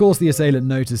my. Of course, the assailant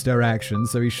noticed her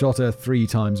actions, so he shot her 3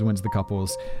 times and went to the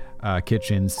couple's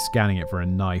kitchen, scanning it for a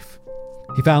knife.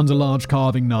 He found a large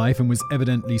carving knife and was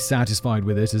evidently satisfied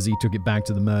with it as he took it back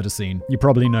to the murder scene. You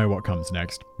probably know what comes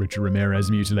next. Richard Ramirez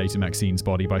mutilated Maxine's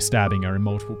body by stabbing her in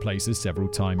multiple places several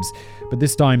times. But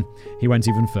this time, he went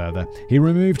even further. He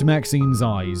removed Maxine's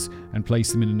eyes and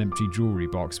placed them in an empty jewelry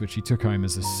box, which he took home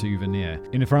as a souvenir.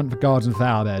 In the front garden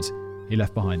flower bed, he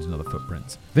left behind another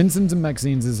footprint. Vincent and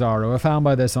Maxine Zazzara were found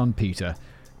by their son Peter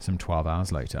some 12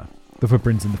 hours later. The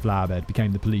footprints in the flower bed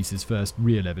became the police's first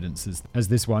real evidence, as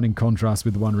this one, in contrast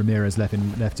with the one Ramirez left in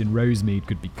Rosemead,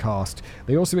 could be cast.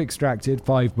 They also extracted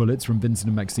 5 bullets from Vincent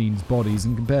and Maxine's bodies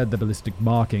and compared the ballistic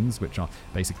markings, which are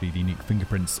basically the unique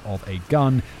fingerprints of a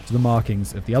gun, to the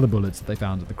markings of the other bullets that they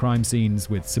found at the crime scenes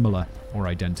with similar or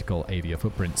identical Avia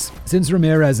footprints. Since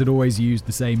Ramirez had always used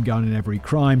the same gun in every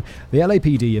crime, the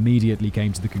LAPD immediately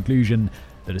came to the conclusion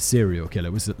that a serial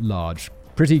killer was at large.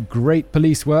 Pretty great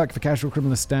police work for casual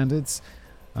criminal standards,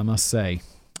 I must say.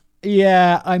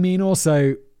 Yeah, I mean,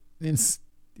 also, it's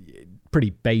pretty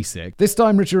basic. This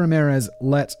time, Richard Ramirez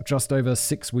let just over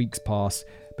 6 weeks pass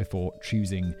before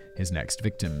choosing his next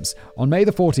victims. On May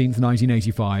the 14th,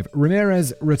 1985,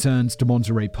 Ramirez returned to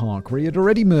Monterey Park, where he had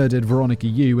already murdered Veronica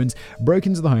Yu and broke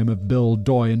into the home of Bill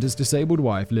Doy and his disabled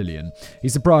wife, Lillian. He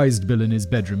surprised Bill in his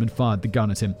bedroom and fired the gun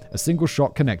at him. A single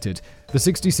shot connected. The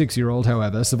 66-year-old,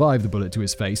 however, survived the bullet to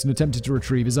his face and attempted to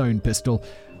retrieve his own pistol,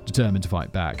 determined to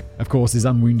fight back. Of course, his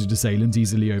unwounded assailant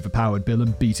easily overpowered Bill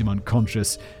and beat him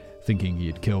unconscious. thinking he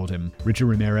had killed him. Richard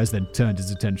Ramirez then turned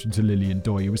his attention to Lillian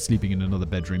Doy, who was sleeping in another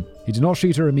bedroom. He did not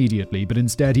shoot her immediately, but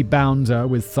instead he bound her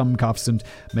with thumb cuffs and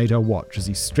made her watch as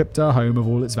he stripped her home of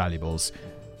all its valuables.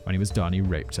 When he was done, he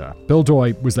raped her. Bill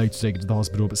Doy was later taken to the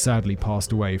hospital, but sadly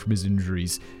passed away from his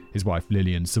injuries. His wife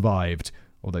Lillian survived,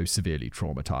 although severely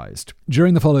traumatized.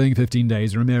 During the following 15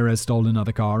 days, Ramirez stole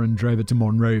another car and drove it to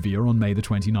Monrovia on May the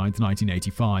 29th,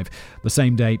 1985. The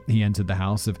same day, he entered the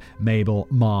house of Mabel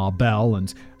Ma Bell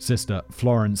and sister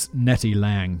Florence Nettie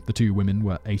Lang. The two women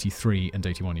were 83 and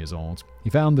 81 years old.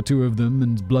 He found the two of them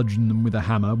and bludgeoned them with a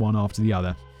hammer, one after the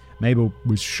other. Mabel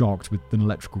was shocked with an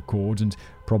electrical cord and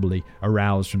probably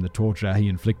aroused from the torture he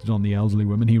inflicted on the elderly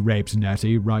woman. He raped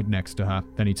Nettie right next to her.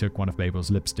 Then he took one of Mabel's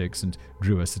lipsticks and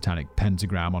drew a satanic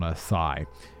pentagram on her thigh.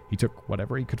 He took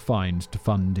whatever he could find to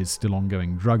fund his still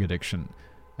ongoing drug addiction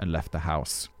and left the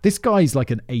house. This guy's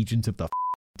like an agent of the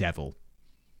devil.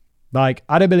 Like,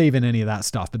 I don't believe in any of that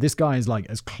stuff, but this guy is like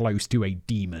as close to a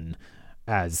demon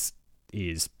as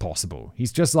is possible.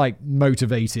 He's just like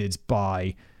motivated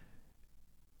by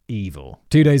evil.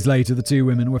 2 days later, the two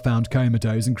women were found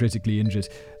comatose and critically injured.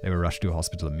 They were rushed to a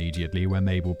hospital immediately, where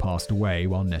Mabel passed away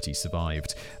while Nettie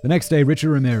survived. The next day,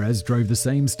 Richard Ramirez drove the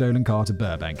same stolen car to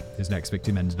Burbank. His next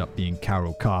victim ended up being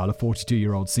Carol Carl, a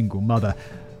 42-year-old single mother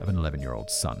of an 11-year-old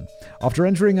son. After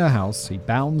entering her house, he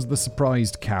bound the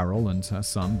surprised Carol and her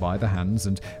son by the hands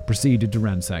and proceeded to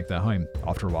ransack their home.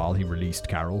 After a while, he released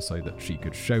Carol so that she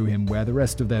could show him where the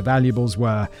rest of their valuables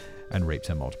were, and raped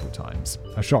her multiple times.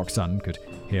 A shocked son could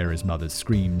hear his mother's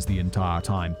screams the entire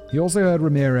time. He also heard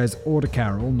Ramirez order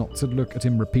Carol not to look at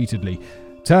him repeatedly.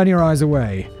 "Turn your eyes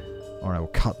away, or I will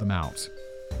cut them out,"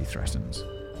 he threatened.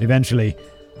 Eventually,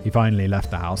 he finally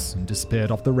left the house and disappeared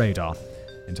off the radar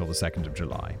until the 2nd of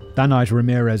July. That night,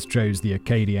 Ramirez chose the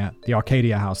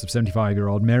Arcadia house of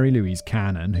 75-year-old Mary Louise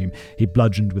Cannon, whom he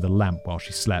bludgeoned with a lamp while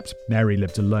she slept. Mary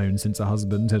lived alone since her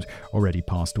husband had already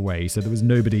passed away, so there was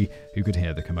nobody who could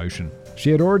hear the commotion.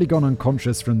 She had already gone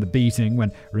unconscious from the beating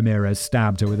when Ramirez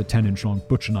stabbed her with a 10-inch long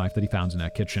butcher knife that he found in her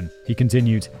kitchen. He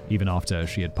continued even after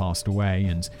she had passed away,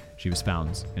 and she was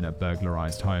found in a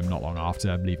burglarized home not long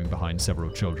after, leaving behind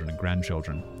several children and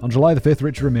grandchildren. On July the 5th,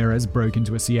 Richard Ramirez broke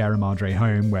into a Sierra Madre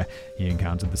home where he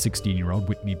encountered the 16-year-old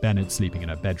Whitney Bennett sleeping in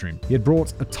her bedroom. He had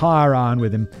brought a tire iron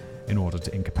with him in order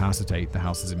to incapacitate the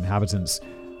house's inhabitants,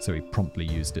 so he promptly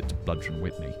used it to bludgeon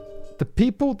Whitney.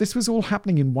 This was all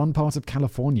happening in one part of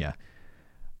California.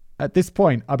 At this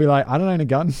point, I'll be like, I don't own a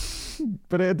gun.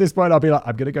 But at this point, I'll be like,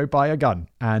 I'm going to go buy a gun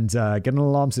and get an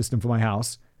alarm system for my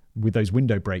house with those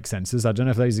window brake sensors. I don't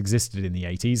know if those existed in the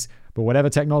 80s, but whatever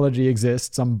technology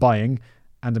exists, I'm buying,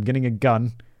 and I'm getting a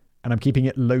gun, and I'm keeping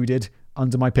it loaded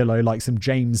under my pillow like some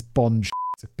James Bond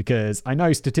shit, because I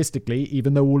know statistically,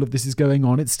 even though all of this is going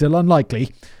on, it's still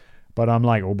unlikely. But I'm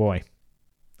like, oh boy,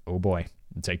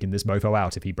 I'm taking this mofo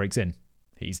out if he breaks in.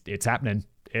 It's happening.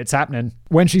 It's happening.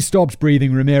 When she stopped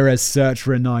breathing, Ramirez searched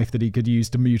for a knife that he could use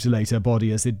to mutilate her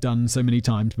body as he'd done so many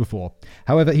times before.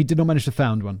 However, he did not manage to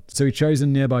find one, so he chose a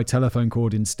nearby telephone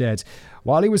cord instead.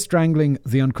 While he was strangling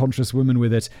the unconscious woman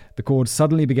with it, the cord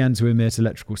suddenly began to emit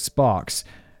electrical sparks,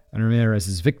 and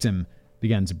Ramirez's victim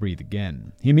began to breathe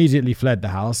again. He immediately fled the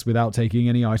house without taking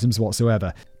any items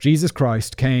whatsoever. Jesus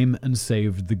Christ came and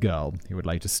saved the girl, he would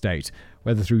later state.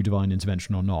 Whether through divine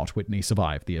intervention or not, Whitney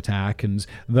survived the attack, and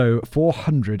though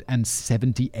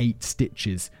 478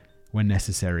 stitches were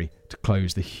necessary to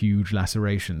close the huge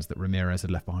lacerations that Ramirez had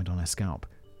left behind on her scalp.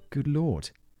 Good Lord.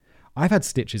 I've had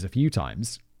stitches a few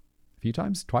times.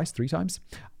 Twice? 3 times?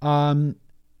 And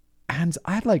I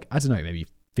had maybe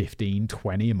 15,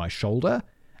 20 in my shoulder.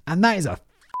 And that is a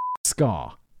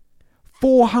scar.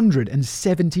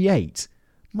 478.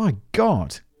 My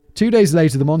God. 2 days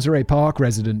later, the Monterey Park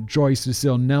resident Joyce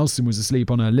Cecile Nelson was asleep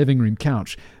on her living room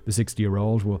couch. The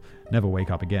 60-year-old will never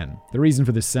wake up again. The reason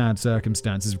for this sad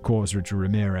circumstance is, of course, Richard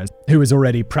Ramirez, who was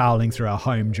already prowling through her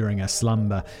home during her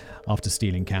slumber. After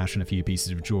stealing cash and a few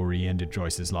pieces of jewelry, he ended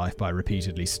Joyce's life by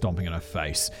repeatedly stomping on her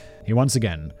face. He once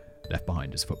again left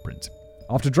behind his footprint.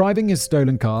 After driving his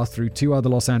stolen car through 2 other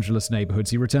Los Angeles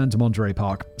neighborhoods, he returned to Monterey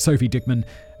Park. Sophie Dickman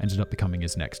ended up becoming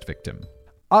his next victim.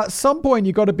 At some point,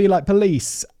 you got to be like,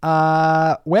 police,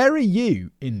 where are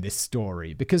you in this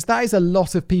story? Because that is a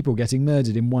lot of people getting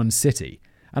murdered in one city.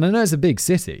 And I know it's a big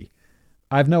city.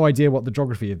 I have no idea what the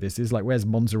geography of this is. Like, where's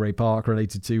Monterey Park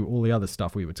related to all the other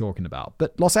stuff we were talking about?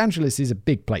 But Los Angeles is a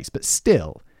big place. But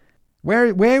still, where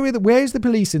is the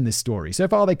police in this story? So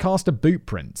far, they cast a boot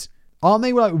print. Aren't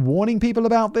they like warning people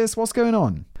about this? What's going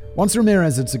on? Once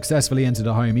Ramirez had successfully entered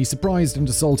her home, he surprised and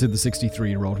assaulted the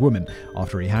 63-year-old woman.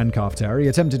 After he handcuffed her, he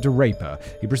attempted to rape her.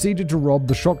 He proceeded to rob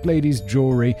the shocked lady's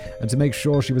jewelry, and to make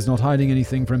sure she was not hiding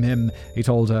anything from him, he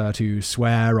told her to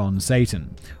swear on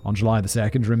Satan. On July the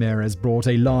 2nd, Ramirez brought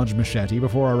a large machete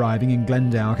before arriving in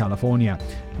Glendale, California.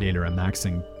 Leela and Max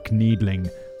and Kneedling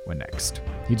were next.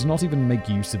 He did not even make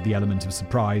use of the element of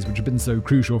surprise which had been so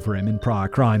crucial for him in prior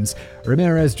crimes.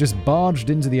 Ramirez just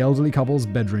barged into the elderly couple's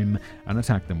bedroom and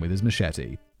attacked them with his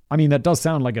machete. I mean, that does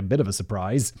sound like a bit of a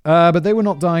surprise. But they were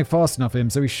not dying fast enough for him,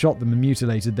 so he shot them and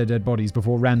mutilated their dead bodies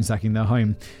before ransacking their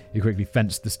home. He quickly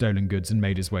fenced the stolen goods and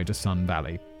made his way to Sun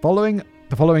Valley. The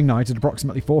following night at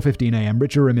approximately 4:15 a.m.,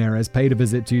 Richard Ramirez paid a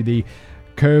visit to the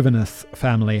Kovaneth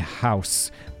family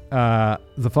house.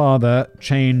 The father,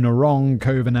 Chain Narong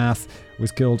Kovaneth,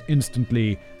 was killed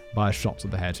instantly by a shot to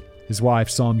the head. His wife,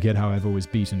 Somkid, however, was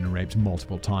beaten and raped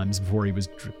multiple times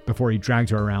before he dragged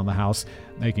her around the house,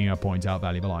 making her point out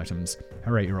valuable items.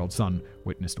 Her 8-year-old son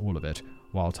witnessed all of it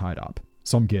while tied up.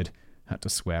 Somkid had to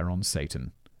swear on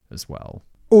Satan as well.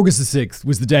 August the 6th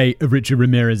was the day of Richard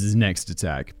Ramirez's next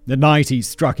attack. At night, he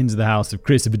struck into the house of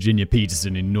Chris and Virginia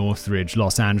Peterson in Northridge,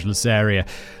 Los Angeles area.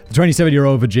 The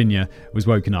 27-year-old Virginia was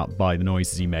woken up by the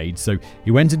noises he made, so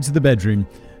he went into the bedroom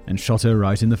and shot her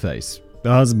right in the face. The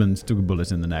husband took a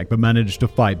bullet in the neck, but managed to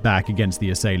fight back against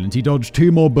the assailant. He dodged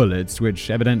 2 more bullets, which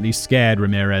evidently scared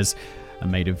Ramirez and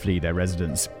made him flee their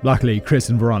residence. Luckily, Chris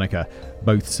and Veronica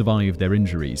both survived their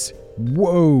injuries.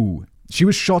 Whoa! She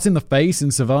was shot in the face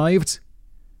and survived?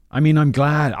 I mean, I'm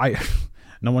glad.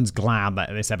 No one's glad that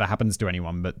this ever happens to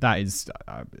anyone, but that is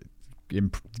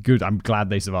good. I'm glad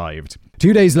they survived.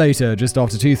 2 days later, just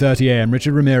after 2:30 a.m.,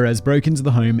 Richard Ramirez broke into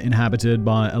the home inhabited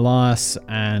by Elias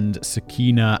and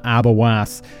Sakina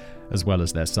Abawath, as well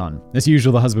as their son. As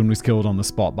usual, the husband was killed on the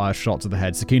spot by a shot to the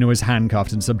head. Sakina was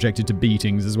handcuffed and subjected to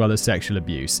beatings as well as sexual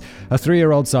abuse. Her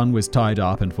 3-year-old son was tied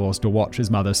up and forced to watch his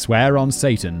mother swear on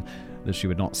Satan that she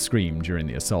would not scream during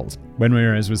the assault. When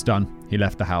Ramirez was done, he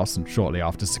left the house, and shortly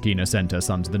after, Sakina sent her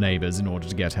son to the neighbors in order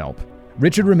to get help.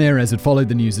 Richard Ramirez had followed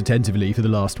the news attentively for the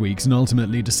last weeks and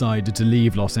ultimately decided to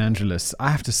leave Los Angeles.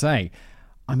 I have to say,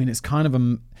 I mean, it's kind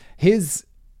of his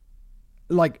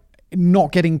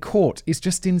not getting caught is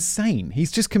just insane.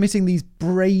 He's just committing these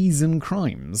brazen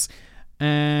crimes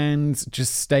and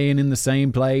just staying in the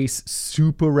same place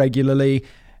super regularly.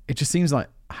 It just seems like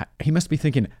he must be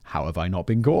thinking, how have I not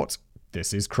been caught?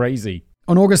 This is crazy.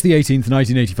 On August the 18th,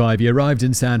 1985, he arrived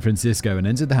in San Francisco and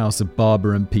entered the house of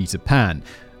Barbara and Peter Pan.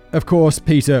 Of course,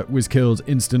 Peter was killed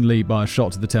instantly by a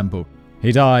shot to the temple.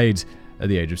 He died at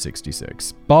the age of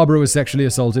 66. Barbara was sexually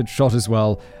assaulted, shot as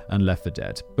well, and left for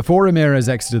dead. Before Ramirez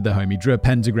exited the home, he drew a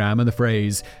pentagram and the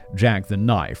phrase, "Jack the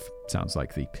Knife," sounds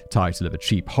like the title of a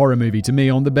cheap horror movie to me,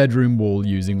 on the bedroom wall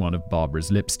using one of Barbara's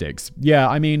lipsticks. Yeah,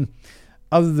 I mean,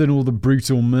 other than all the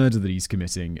brutal murder that he's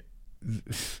committing,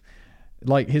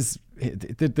 like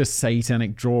the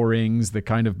satanic drawings, the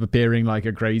kind of appearing like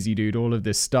a crazy dude, all of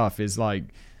this stuff is like,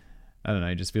 I don't know,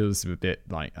 it just feels a bit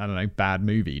like, I don't know, bad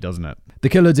movie, doesn't it? The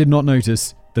killer did not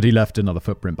notice that he left another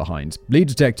footprint behind. Lead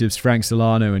detectives Frank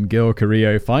Solano and Gil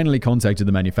Carrillo finally contacted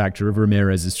the manufacturer of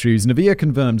Ramirez's shoes, and Avia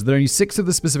confirmed that only 6 of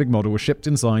the specific model were shipped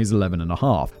in size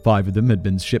 11.5. 5 of them had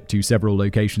been shipped to several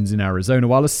locations in Arizona,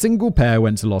 while a single pair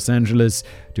went to Los Angeles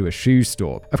to a shoe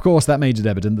store. Of course, that made it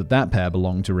evident that that pair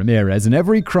belonged to Ramirez, and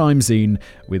every crime scene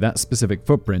with that specific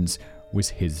footprint was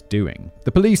his doing.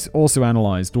 The police also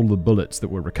analysed all the bullets that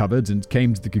were recovered and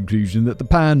came to the conclusion that the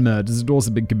Pan murders had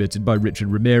also been committed by Richard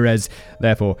Ramirez,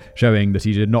 therefore showing that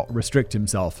he did not restrict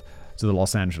himself to the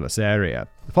Los Angeles area.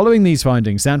 Following these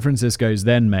findings, San Francisco's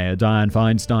then mayor, Dianne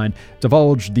Feinstein,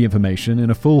 divulged the information in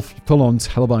a full-on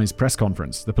televised press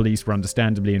conference. The police were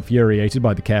understandably infuriated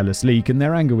by the careless leak, and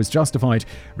their anger was justified.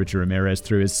 Richard Ramirez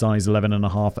threw his size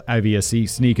 11.5 Avia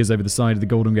sneakers over the side of the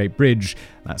Golden Gate Bridge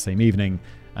that same evening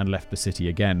and left the city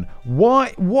again.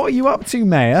 What are you up to,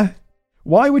 Mayor?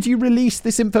 Why would you release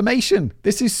this information?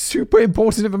 This is super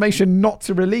important information not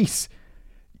to release.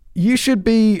 You should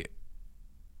be...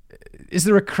 Is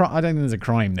there a crime? I don't think there's a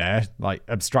crime there, like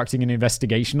obstructing an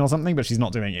investigation or something, but she's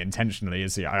not doing it intentionally,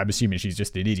 is she? I'm assuming she's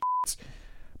just an idiot.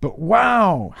 But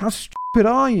wow, how stupid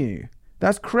are you?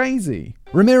 That's crazy.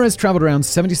 Ramirez traveled around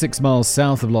 76 miles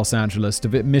south of Los Angeles to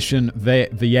Mission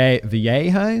Viejo,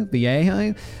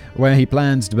 where he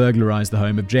planned to burglarize the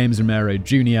home of James Romero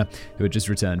Jr., who had just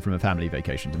returned from a family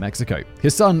vacation to Mexico.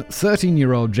 His son,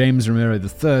 13-year-old James Romero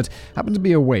III, happened to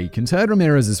be awake and heard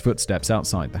Ramirez's footsteps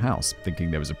outside the house.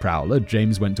 Thinking there was a prowler,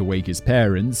 James went to wake his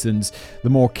parents, and the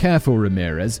more careful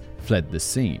Ramirez fled the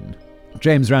scene.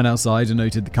 James ran outside and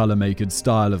noted the color, make, and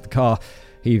style of the car.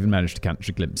 He even managed to catch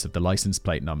a glimpse of the license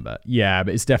plate number. Yeah,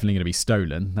 but it's definitely going to be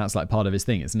stolen. That's like part of his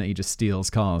thing, isn't it? He just steals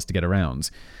cars to get around.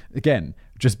 Again,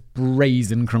 just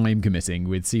brazen crime committing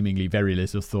with seemingly very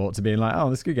little thought to being like, oh,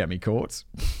 this could get me caught.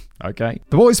 Okay.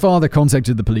 The boy's father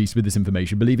contacted the police with this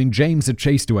information, believing James had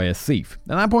chased away a thief.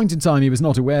 At that point in time, he was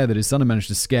not aware that his son had managed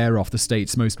to scare off the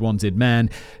state's most wanted man,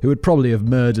 who would probably have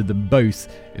murdered them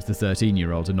both if the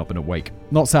 13-year-old had not been awake.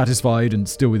 Not satisfied and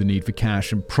still with a need for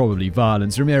cash and probably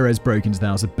violence, Ramirez broke into the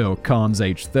house of Bill Carnes,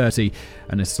 aged 30,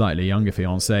 and his slightly younger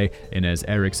fiancée, Inez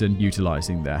Erickson,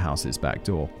 utilizing their house's back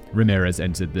door. Ramirez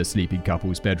entered the sleeping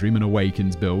couple's bedroom and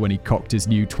awakened Bill when he cocked his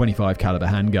new .25 caliber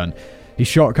handgun. He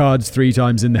shot Cards 3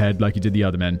 times in the head like he did the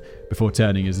other men, before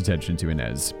turning his attention to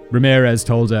Inez. Ramirez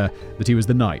told her that he was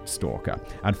the Night Stalker,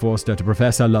 and forced her to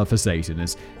profess her love for Satan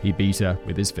as he beat her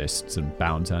with his fists and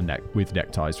bound her neck with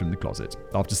neckties from the closet.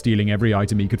 After stealing every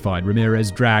item he could find,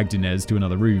 Ramirez dragged Inez to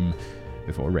another room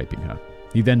before raping her.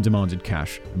 He then demanded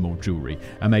cash and more jewelry,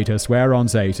 and made her swear on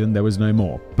Satan there was no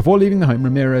more. Before leaving the home,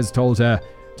 Ramirez told her,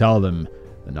 "Tell them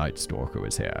the Night Stalker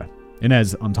was here."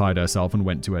 Inez untied herself and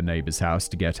went to her neighbor's house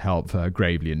to get help for her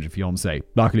gravely injured fiancé.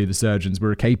 Luckily, the surgeons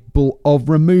were capable of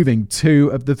removing 2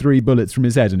 of the 3 bullets from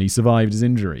his head, and he survived his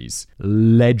injuries.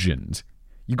 Legend.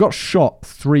 You got shot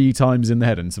 3 times in the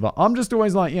head and survived. I'm just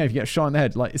always like, if you get shot in the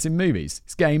head, like it's in movies,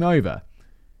 it's game over.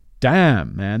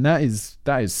 Damn, man, that is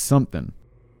something.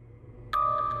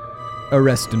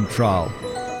 Arrest and trial.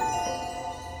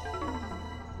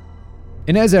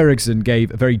 Inez Erickson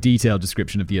gave a very detailed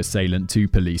description of the assailant to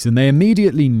police, and they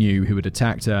immediately knew who had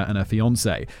attacked her and her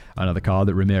fiancé. Another car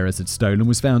that Ramirez had stolen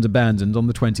was found abandoned on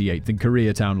the 28th in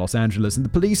Koreatown, Los Angeles, and the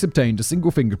police obtained a single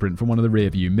fingerprint from one of the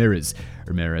rearview mirrors.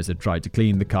 Ramirez had tried to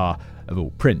clean the car of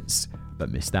all prints,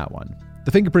 but missed that one.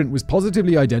 The fingerprint was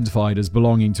positively identified as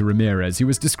belonging to Ramirez, who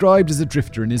was described as a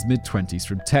drifter in his mid-20s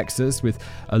from Texas with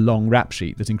a long rap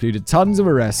sheet that included tons of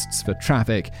arrests for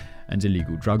traffic and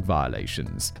illegal drug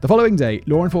violations. The following day,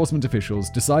 law enforcement officials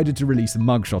decided to release a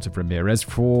mugshot of Ramirez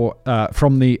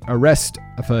from the arrest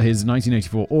for his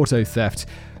 1984 auto theft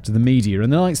to the media,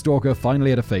 and the Night Stalker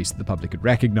finally had a face that the public could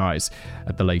recognize.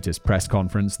 At the latest press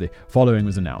conference, the following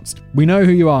was announced. "We know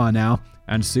who you are now,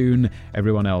 and soon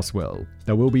everyone else will.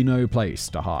 There will be no place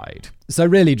to hide." So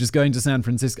really, just going to San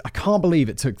Francisco, I can't believe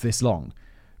it took this long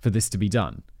for this to be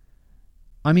done.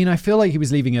 I mean, I feel like he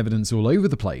was leaving evidence all over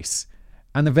the place.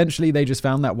 And eventually they just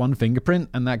found that one fingerprint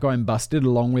and that got him busted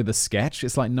along with a sketch.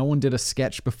 It's like no one did a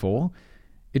sketch before.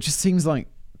 It just seems like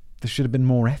there should have been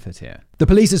more effort here. The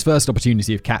police's first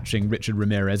opportunity of catching Richard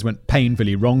Ramirez went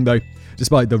painfully wrong, though,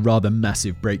 despite the rather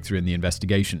massive breakthrough in the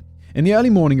investigation. In the early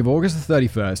morning of August the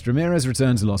 31st, Ramirez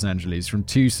returned to Los Angeles from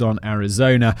Tucson,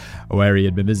 Arizona, where he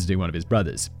had been visiting one of his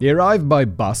brothers. He arrived by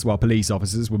bus while police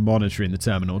officers were monitoring the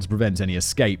terminal to prevent any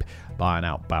escape by an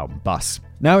outbound bus.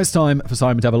 Now it's time for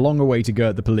Simon to have a longer way to go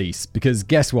at the police, because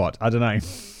guess what? I don't know.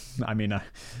 I mean,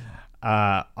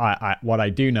 what I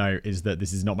do know is that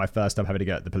this is not my first time having to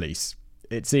go at the police.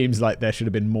 It seems like there should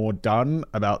have been more done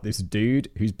about this dude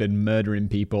who's been murdering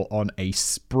people on a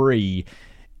spree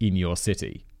in your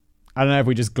city. I don't know if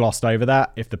we just glossed over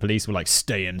that, if the police were like,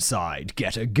 stay inside,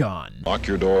 get a gun. Lock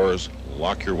your doors,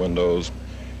 lock your windows.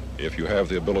 If you have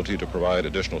the ability to provide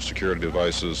additional security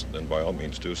devices, then by all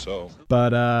means do so.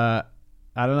 But, I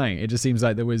don't know, it just seems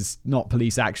like there was not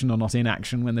police action or not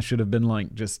inaction when there should have been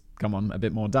like, just, come on, a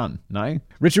bit more done, no?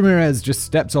 Richard Ramirez just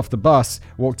stepped off the bus,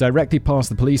 walked directly past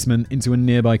the policeman into a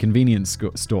nearby convenience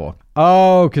store.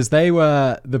 Oh, because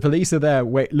the police are there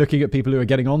looking at people who are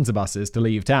getting onto buses to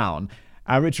leave town.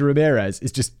 And Richard Ramirez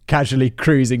is just casually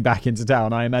cruising back into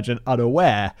town, I imagine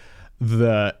unaware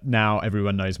that now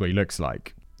everyone knows what he looks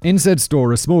like. In said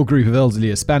store, a small group of elderly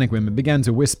Hispanic women began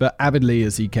to whisper avidly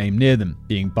as he came near them.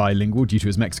 Being bilingual due to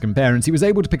his Mexican parents, he was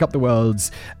able to pick up the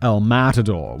words El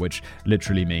Matador, which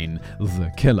literally mean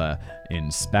the killer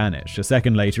in Spanish. A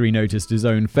second later, he noticed his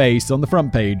own face on the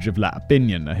front page of La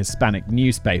Opinion, a Hispanic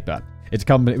newspaper. It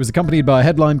was accompanied by a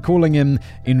headline calling him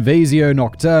Invasio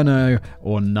Nocturno,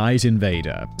 or Night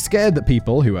Invader. Scared that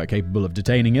people who are capable of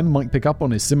detaining him might pick up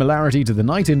on his similarity to the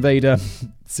Night Invader,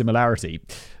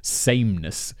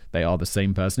 sameness, they are the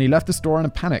same person, he left the store in a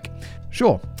panic.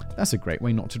 Sure, that's a great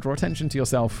way not to draw attention to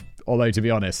yourself. Although, to be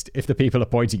honest, if the people are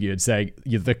pointing you and saying,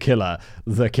 you're the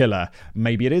killer,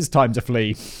 maybe it is time to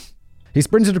flee. He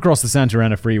sprinted across the Santa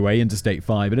Ana freeway, Interstate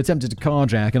 5, and attempted to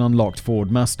carjack an unlocked Ford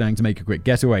Mustang to make a quick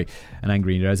getaway. An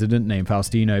angry resident named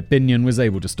Faustino Pinion was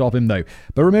able to stop him, though.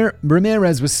 But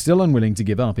Ramirez was still unwilling to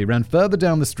give up. He ran further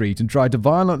down the street and tried to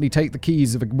violently take the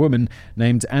keys of a woman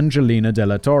named Angelina de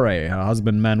la Torre. Her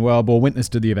husband, Manuel, bore witness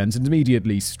to the event and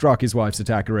immediately struck his wife's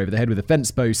attacker over the head with a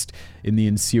fence post in the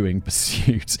ensuing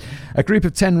pursuit. A group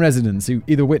of 10 residents who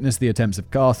either witnessed the attempts of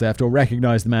car theft or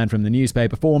recognized the man from the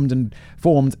newspaper formed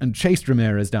and chased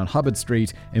Ramirez down Hubbard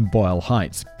Street in Boyle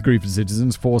Heights. The group of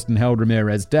citizens forced and held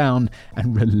Ramirez down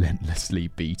and relentlessly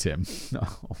beat him.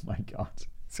 Oh my God.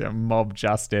 So mob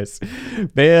justice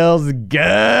feels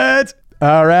good.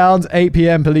 Around 8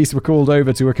 p.m, police were called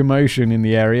over to a commotion in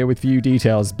the area with few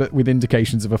details, but with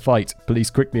indications of a fight. Police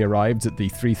quickly arrived at the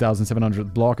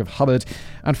 3700th block of Hubbard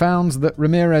and found that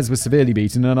Ramirez was severely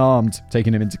beaten and armed,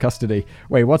 taking him into custody.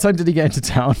 Wait, what time did he get into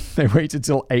town? They waited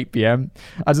till 8 p.m?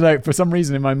 I don't know, for some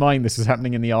reason in my mind this was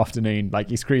happening in the afternoon,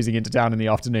 like he's cruising into town in the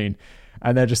afternoon,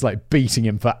 and they're just like beating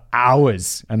him for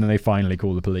hours, and then they finally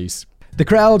call the police. The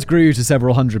crowd grew to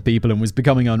several hundred people and was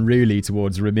becoming unruly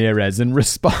towards Ramirez. And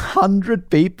 100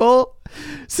 people?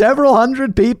 Several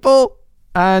hundred people?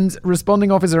 And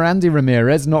responding officer Andy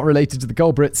Ramirez, not related to the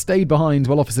culprit, stayed behind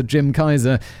while officer Jim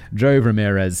Kaiser drove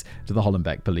Ramirez to the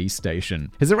Hollenbeck police station.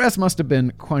 His arrest must have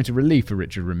been quite a relief for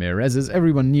Richard Ramirez, as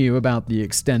everyone knew about the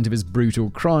extent of his brutal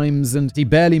crimes, and he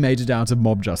barely made it out of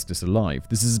mob justice alive.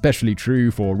 This is especially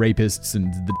true for rapists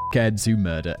and the dickheads who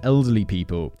murder elderly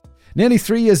people. Nearly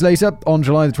 3 years later, on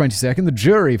July the 22nd, the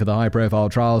jury for the high-profile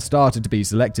trial started to be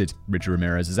selected. Richard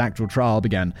Ramirez's actual trial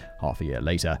began half a year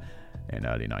later, in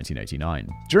early 1989.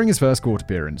 During his first court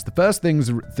appearance, the first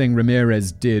thing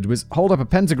Ramirez did was hold up a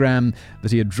pentagram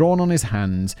that he had drawn on his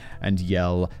hand and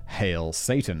yell, "Hail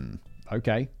Satan."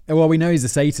 Okay. Well, we know he's a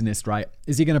Satanist, right?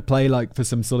 Is he going to play like for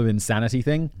some sort of insanity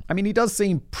thing? I mean, he does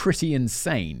seem pretty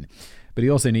insane, but he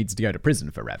also needs to go to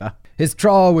prison forever. His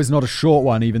trial was not a short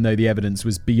one, even though the evidence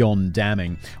was beyond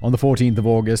damning. On the 14th of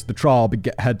August, the trial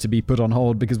had to be put on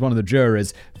hold because one of the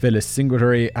jurors, Phyllis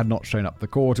Singletary, had not shown up to the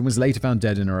court and was later found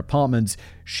dead in her apartment.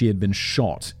 She had been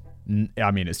shot.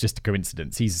 I mean, it's just a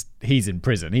coincidence. He's in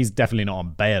prison. He's definitely not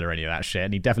on bail or any of that shit,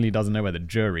 and he definitely doesn't know where the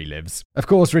jury lives. Of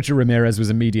course, Richard Ramirez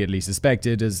was immediately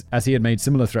suspected, as he had made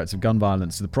similar threats of gun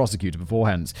violence to the prosecutor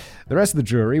beforehand. The rest of the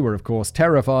jury were, of course,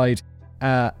 terrified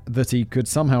that he could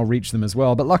somehow reach them as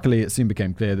well, but luckily it soon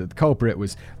became clear that the culprit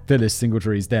was Phyllis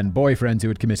Singletary's then boyfriend, who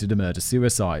had committed a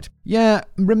murder-suicide. Yeah,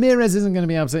 Ramirez isn't going to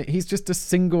be able to. He's just a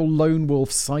single lone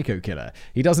wolf psycho killer.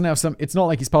 He doesn't have some. It's not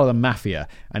like he's part of the mafia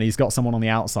and he's got someone on the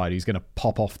outside who's going to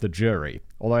pop off the jury.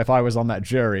 Although if I was on that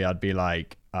jury, I'd be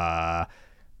like, I'm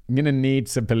going to need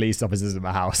some police officers in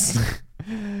my house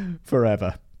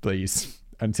forever, please,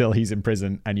 until he's in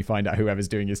prison and you find out whoever's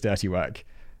doing his dirty work.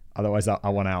 Otherwise, I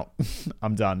want out.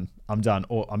 I'm done.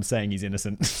 Or I'm saying he's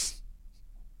innocent.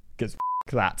 Because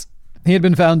that. He had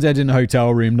been found dead in a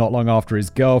hotel room not long after his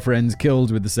girlfriend,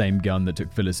 killed with the same gun that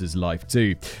took Phyllis's life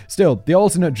too. Still, the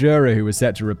alternate juror who was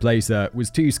set to replace her was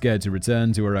too scared to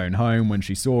return to her own home when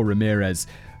she saw Ramirez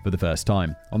for the first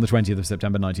time. On the 20th of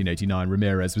September 1989,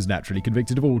 Ramirez was naturally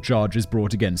convicted of all charges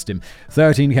brought against him: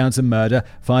 13 counts of murder,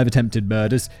 5 attempted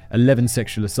murders, 11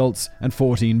 sexual assaults, and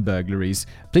 14 burglaries.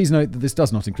 Please note that this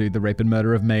does not include the rape and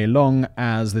murder of May Long,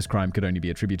 as this crime could only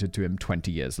be attributed to him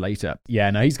 20 years later.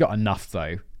 Yeah, no, he's got enough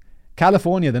though.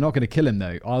 California, they're not going to kill him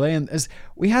though, are they? And as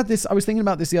we had this, I was thinking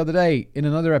about this the other day in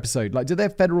another episode. Like, do they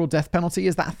have federal death penalty?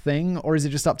 Is that a thing, or is it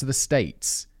just up to the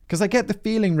states? Because I get the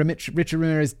feeling Richard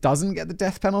Ramirez doesn't get the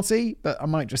death penalty, but I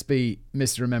might just be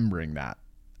misremembering that.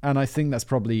 And I think that's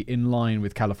probably in line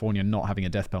with California not having a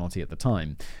death penalty at the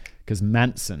time, because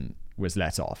Manson was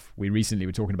let off. We recently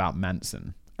were talking about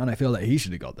Manson, and I feel that he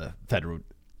should have got the federal.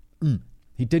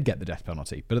 He did get the death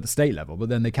penalty, but at the state level. But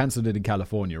then they cancelled it in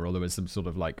California, or there was some sort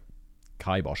of like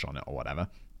kibosh on it or whatever.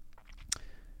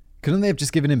 Couldn't they have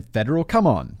just given him federal? Come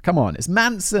on. It's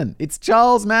Manson. It's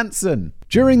Charles Manson.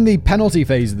 During the penalty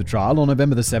phase of the trial on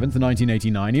November the 7th,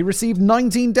 1989, he received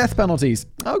 19 death penalties.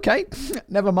 Okay,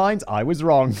 never mind. I was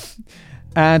wrong.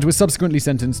 And was subsequently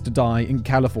sentenced to die in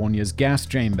California's gas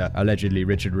chamber. Allegedly,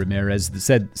 Richard Ramirez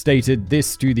stated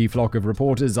this to the flock of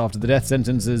reporters after the death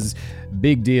sentences: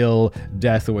 "Big deal.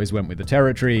 Death always went with the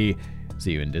territory.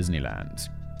 See you in Disneyland."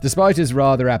 Despite his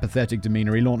rather apathetic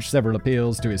demeanor, he launched several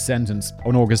appeals to his sentence.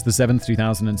 On August the 7th,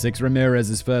 2006,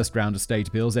 Ramirez's first round of state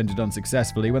appeals ended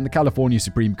unsuccessfully when the California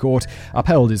Supreme Court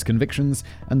upheld his convictions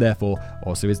and therefore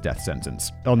also his death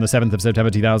sentence. On the 7th of September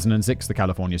 2006, the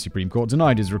California Supreme Court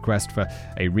denied his request for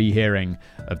a rehearing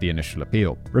of the initial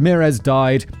appeal. Ramirez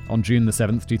died on June the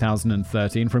 7th,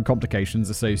 2013 from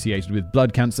complications associated with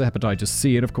blood cancer, hepatitis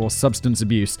C, and of course substance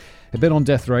abuse. had been on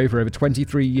death row for over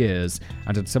 23 years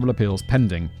and had several appeals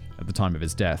pending at the time of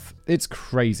his death. It's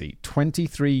crazy.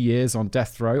 23 years on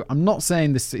death row. I'm not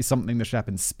saying this is something that should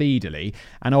happen speedily,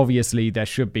 and obviously there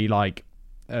should be like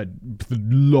a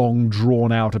long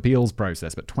drawn-out appeals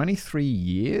process, but 23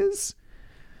 years?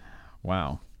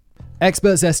 Wow.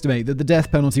 Experts estimate that the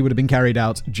death penalty would have been carried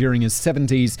out during his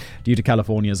 70s due to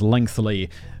California's lengthy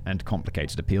and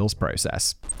complicated appeals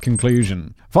process.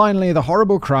 Conclusion. Finally, the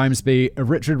horrible crime spree of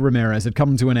Richard Ramirez had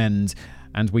come to an end,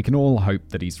 and we can all hope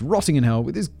that he's rotting in hell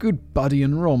with his good buddy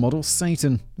and role model,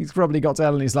 Satan. He's probably got to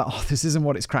hell and he's like, oh, this isn't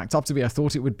what it's cracked up to be. I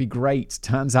thought it would be great.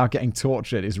 Turns out getting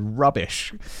tortured is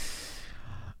rubbish.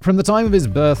 From the time of his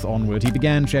birth onward, he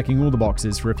began checking all the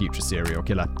boxes for a future serial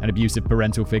killer. An abusive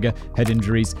parental figure, head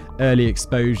injuries, early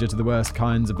exposure to the worst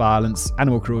kinds of violence,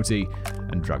 animal cruelty,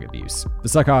 and drug abuse. The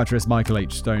psychiatrist Michael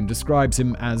H. Stone describes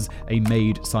him as a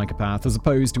made psychopath as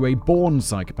opposed to a born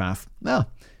psychopath.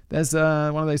 There's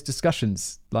one of those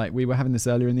discussions, like we were having this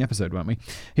earlier in the episode, weren't we?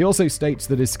 He also states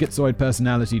that his schizoid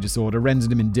personality disorder rendered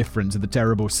him indifferent to the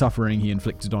terrible suffering he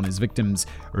inflicted on his victims.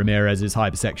 Ramirez's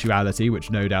hypersexuality,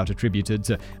 which no doubt attributed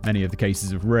to many of the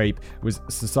cases of rape, was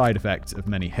a side effect of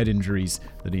many head injuries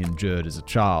that he endured as a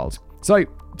child. So,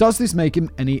 does this make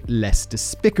him any less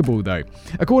despicable, though?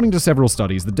 According to several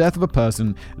studies, the death of a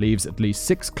person leaves at least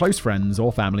 6 close friends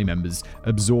or family members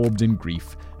absorbed in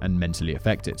grief and mentally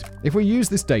affected. If we use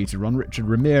this data on Richard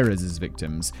Ramirez's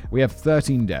victims, we have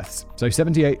 13 deaths, so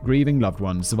 78 grieving loved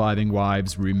ones, surviving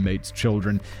wives, roommates,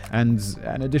 children, and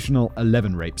an additional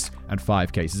 11 rapes and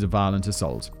 5 cases of violent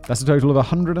assault. That's a total of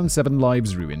 107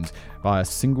 lives ruined by a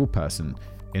single person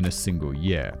in a single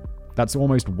year. That's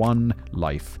almost 1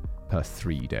 life per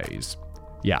 3 days.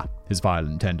 Yeah, his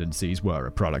violent tendencies were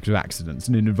a product of accidents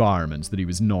and in environments that he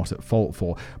was not at fault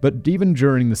for, but even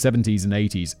during the 70s and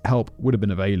 80s, help would have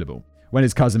been available. When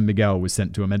his cousin Miguel was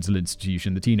sent to a mental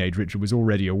institution, the teenage Richard was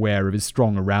already aware of his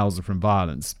strong arousal from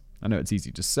violence. I know it's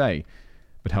easy to say,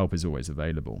 but help is always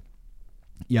available.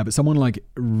 Yeah, but someone like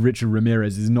Richard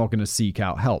Ramirez is not going to seek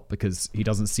out help because he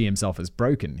doesn't see himself as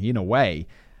broken. He, in a way,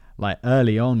 like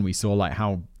early on, we saw like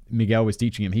how Miguel was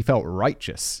teaching him, he felt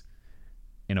righteous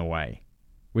in a way,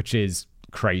 which is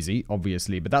crazy,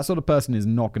 obviously, but that sort of person is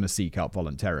not going to seek help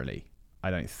voluntarily, I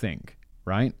don't think,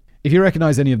 right? If you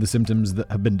recognize any of the symptoms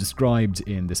that have been described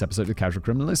in this episode of Casual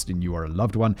Criminalist and you are a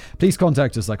loved one, please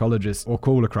contact a psychologist or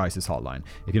call a crisis hotline.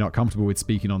 If you're not comfortable with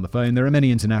speaking on the phone, there are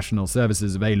many international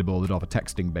services available that offer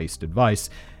texting-based advice,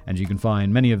 and you can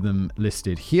find many of them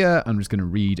listed here. I'm just going to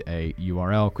read a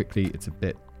URL quickly. It's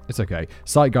okay.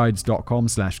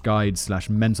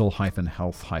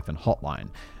 Siteguides.com/guide/mental-health-hotline.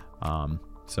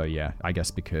 So yeah, I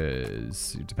guess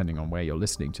because depending on where you're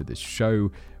listening to this show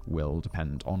will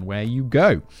depend on where you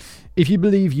go. If you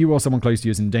believe you or someone close to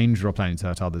you is in danger or planning to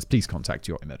hurt others, please contact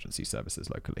your emergency services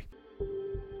locally.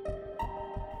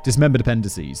 Dismembered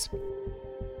appendices.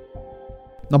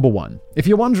 Number 1. If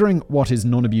you're wondering what his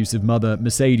non-abusive mother,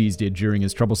 Mercedes, did during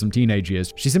his troublesome teenage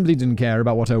years, she simply didn't care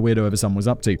about what her weirdo of a son was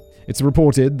up to. It's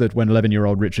reported that when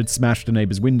 11-year-old Richard smashed a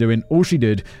neighbor's window in, all she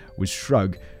did was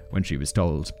shrug when she was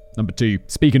told. Number 2.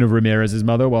 Speaking of Ramirez's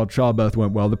mother, while childbirth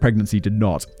went well, the pregnancy did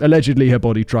not. Allegedly, her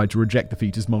body tried to reject the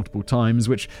fetus multiple times,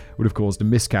 which would have caused a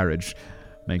miscarriage.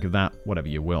 Make of that whatever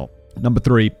you will. Number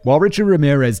 3. While Richard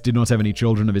Ramirez did not have any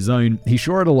children of his own, he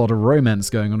sure had a lot of romance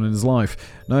going on in his life.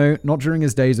 No, not during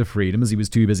his days of freedom, as he was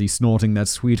too busy snorting that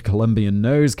sweet Colombian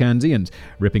nose candy and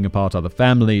ripping apart other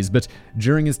families, but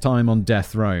during his time on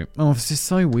death row. Oh, this is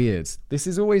so weird. This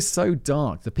is always so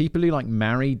dark. The people who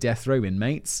marry death row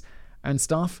inmates and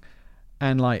stuff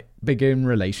and begin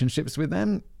relationships with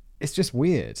them, it's just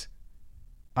weird.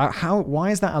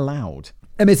 Why is that allowed?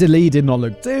 Admittedly, he did not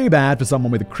look too bad for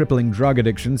someone with a crippling drug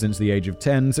addiction since the age of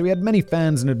 10, so he had many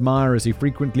fans and admirers who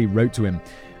frequently wrote to him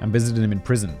and visited him in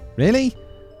prison. Really?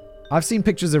 I've seen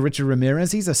pictures of Richard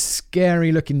Ramirez. He's a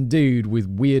scary-looking dude with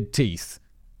weird teeth.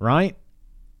 Right?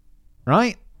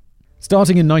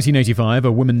 Starting in 1985,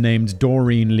 a woman named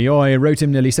Doreen Leoy wrote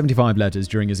him nearly 75 letters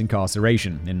during his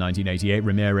incarceration. In 1988,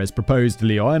 Ramirez proposed to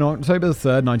Leoy, and on October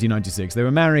 3rd, 1996, they were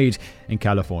married in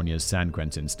California's San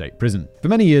Quentin State Prison. For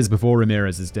many years before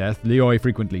Ramirez's death, Leoy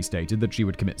frequently stated that she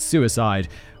would commit suicide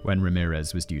when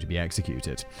Ramirez was due to be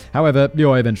executed. However,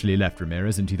 Leoy eventually left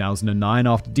Ramirez in 2009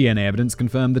 after DNA evidence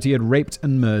confirmed that he had raped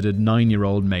and murdered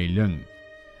 9-year-old Mei Leung.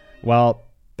 Well,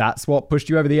 that's what pushed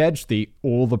you over the edge?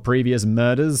 All the previous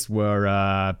murders were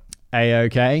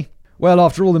A-okay? Well,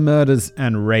 after all the murders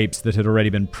and rapes that had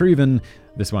already been proven,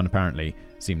 this one apparently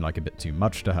seemed like a bit too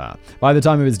much to her. By the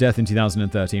time of his death in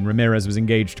 2013, Ramirez was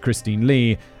engaged to Christine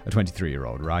Lee, a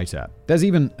 23-year-old writer. There's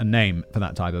even a name for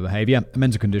that type of behavior, a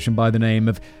mental condition by the name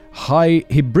of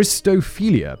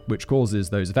hybristophilia, which causes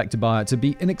those affected by it to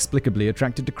be inexplicably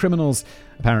attracted to criminals.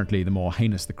 Apparently, the more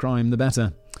heinous the crime, the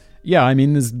better. Yeah, I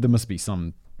mean, there must be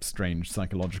some strange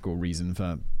psychological reason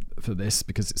for this,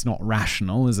 because it's not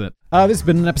rational, is it? This has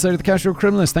been an episode of The Casual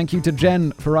Criminalist. Thank you to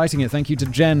Jen for writing it. Thank you to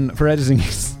Jen for editing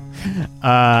it.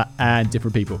 And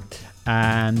different people.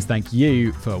 And thank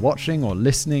you for watching or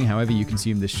listening, however you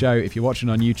consume this show. If you're watching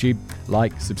on YouTube,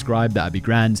 like, subscribe, that'd be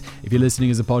grand. If you're listening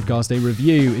as a podcast, a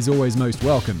review is always most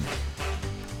welcome.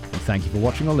 And thank you for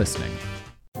watching or listening.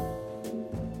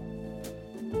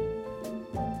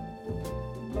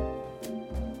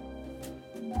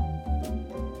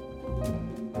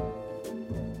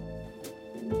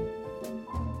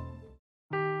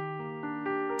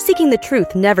 Seeking the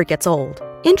truth never gets old.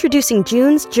 Introducing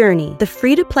June's Journey, the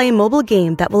free-to-play mobile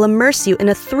game that will immerse you in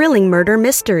a thrilling murder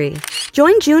mystery.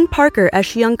 Join June Parker as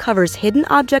she uncovers hidden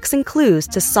objects and clues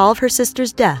to solve her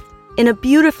sister's death in a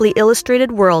beautifully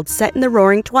illustrated world set in the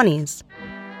Roaring '20s.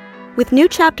 With new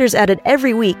chapters added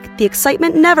every week, the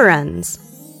excitement never ends.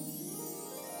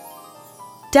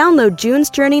 Download June's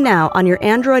Journey now on your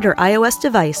Android or iOS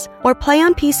device, or play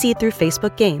on PC through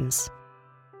Facebook Games.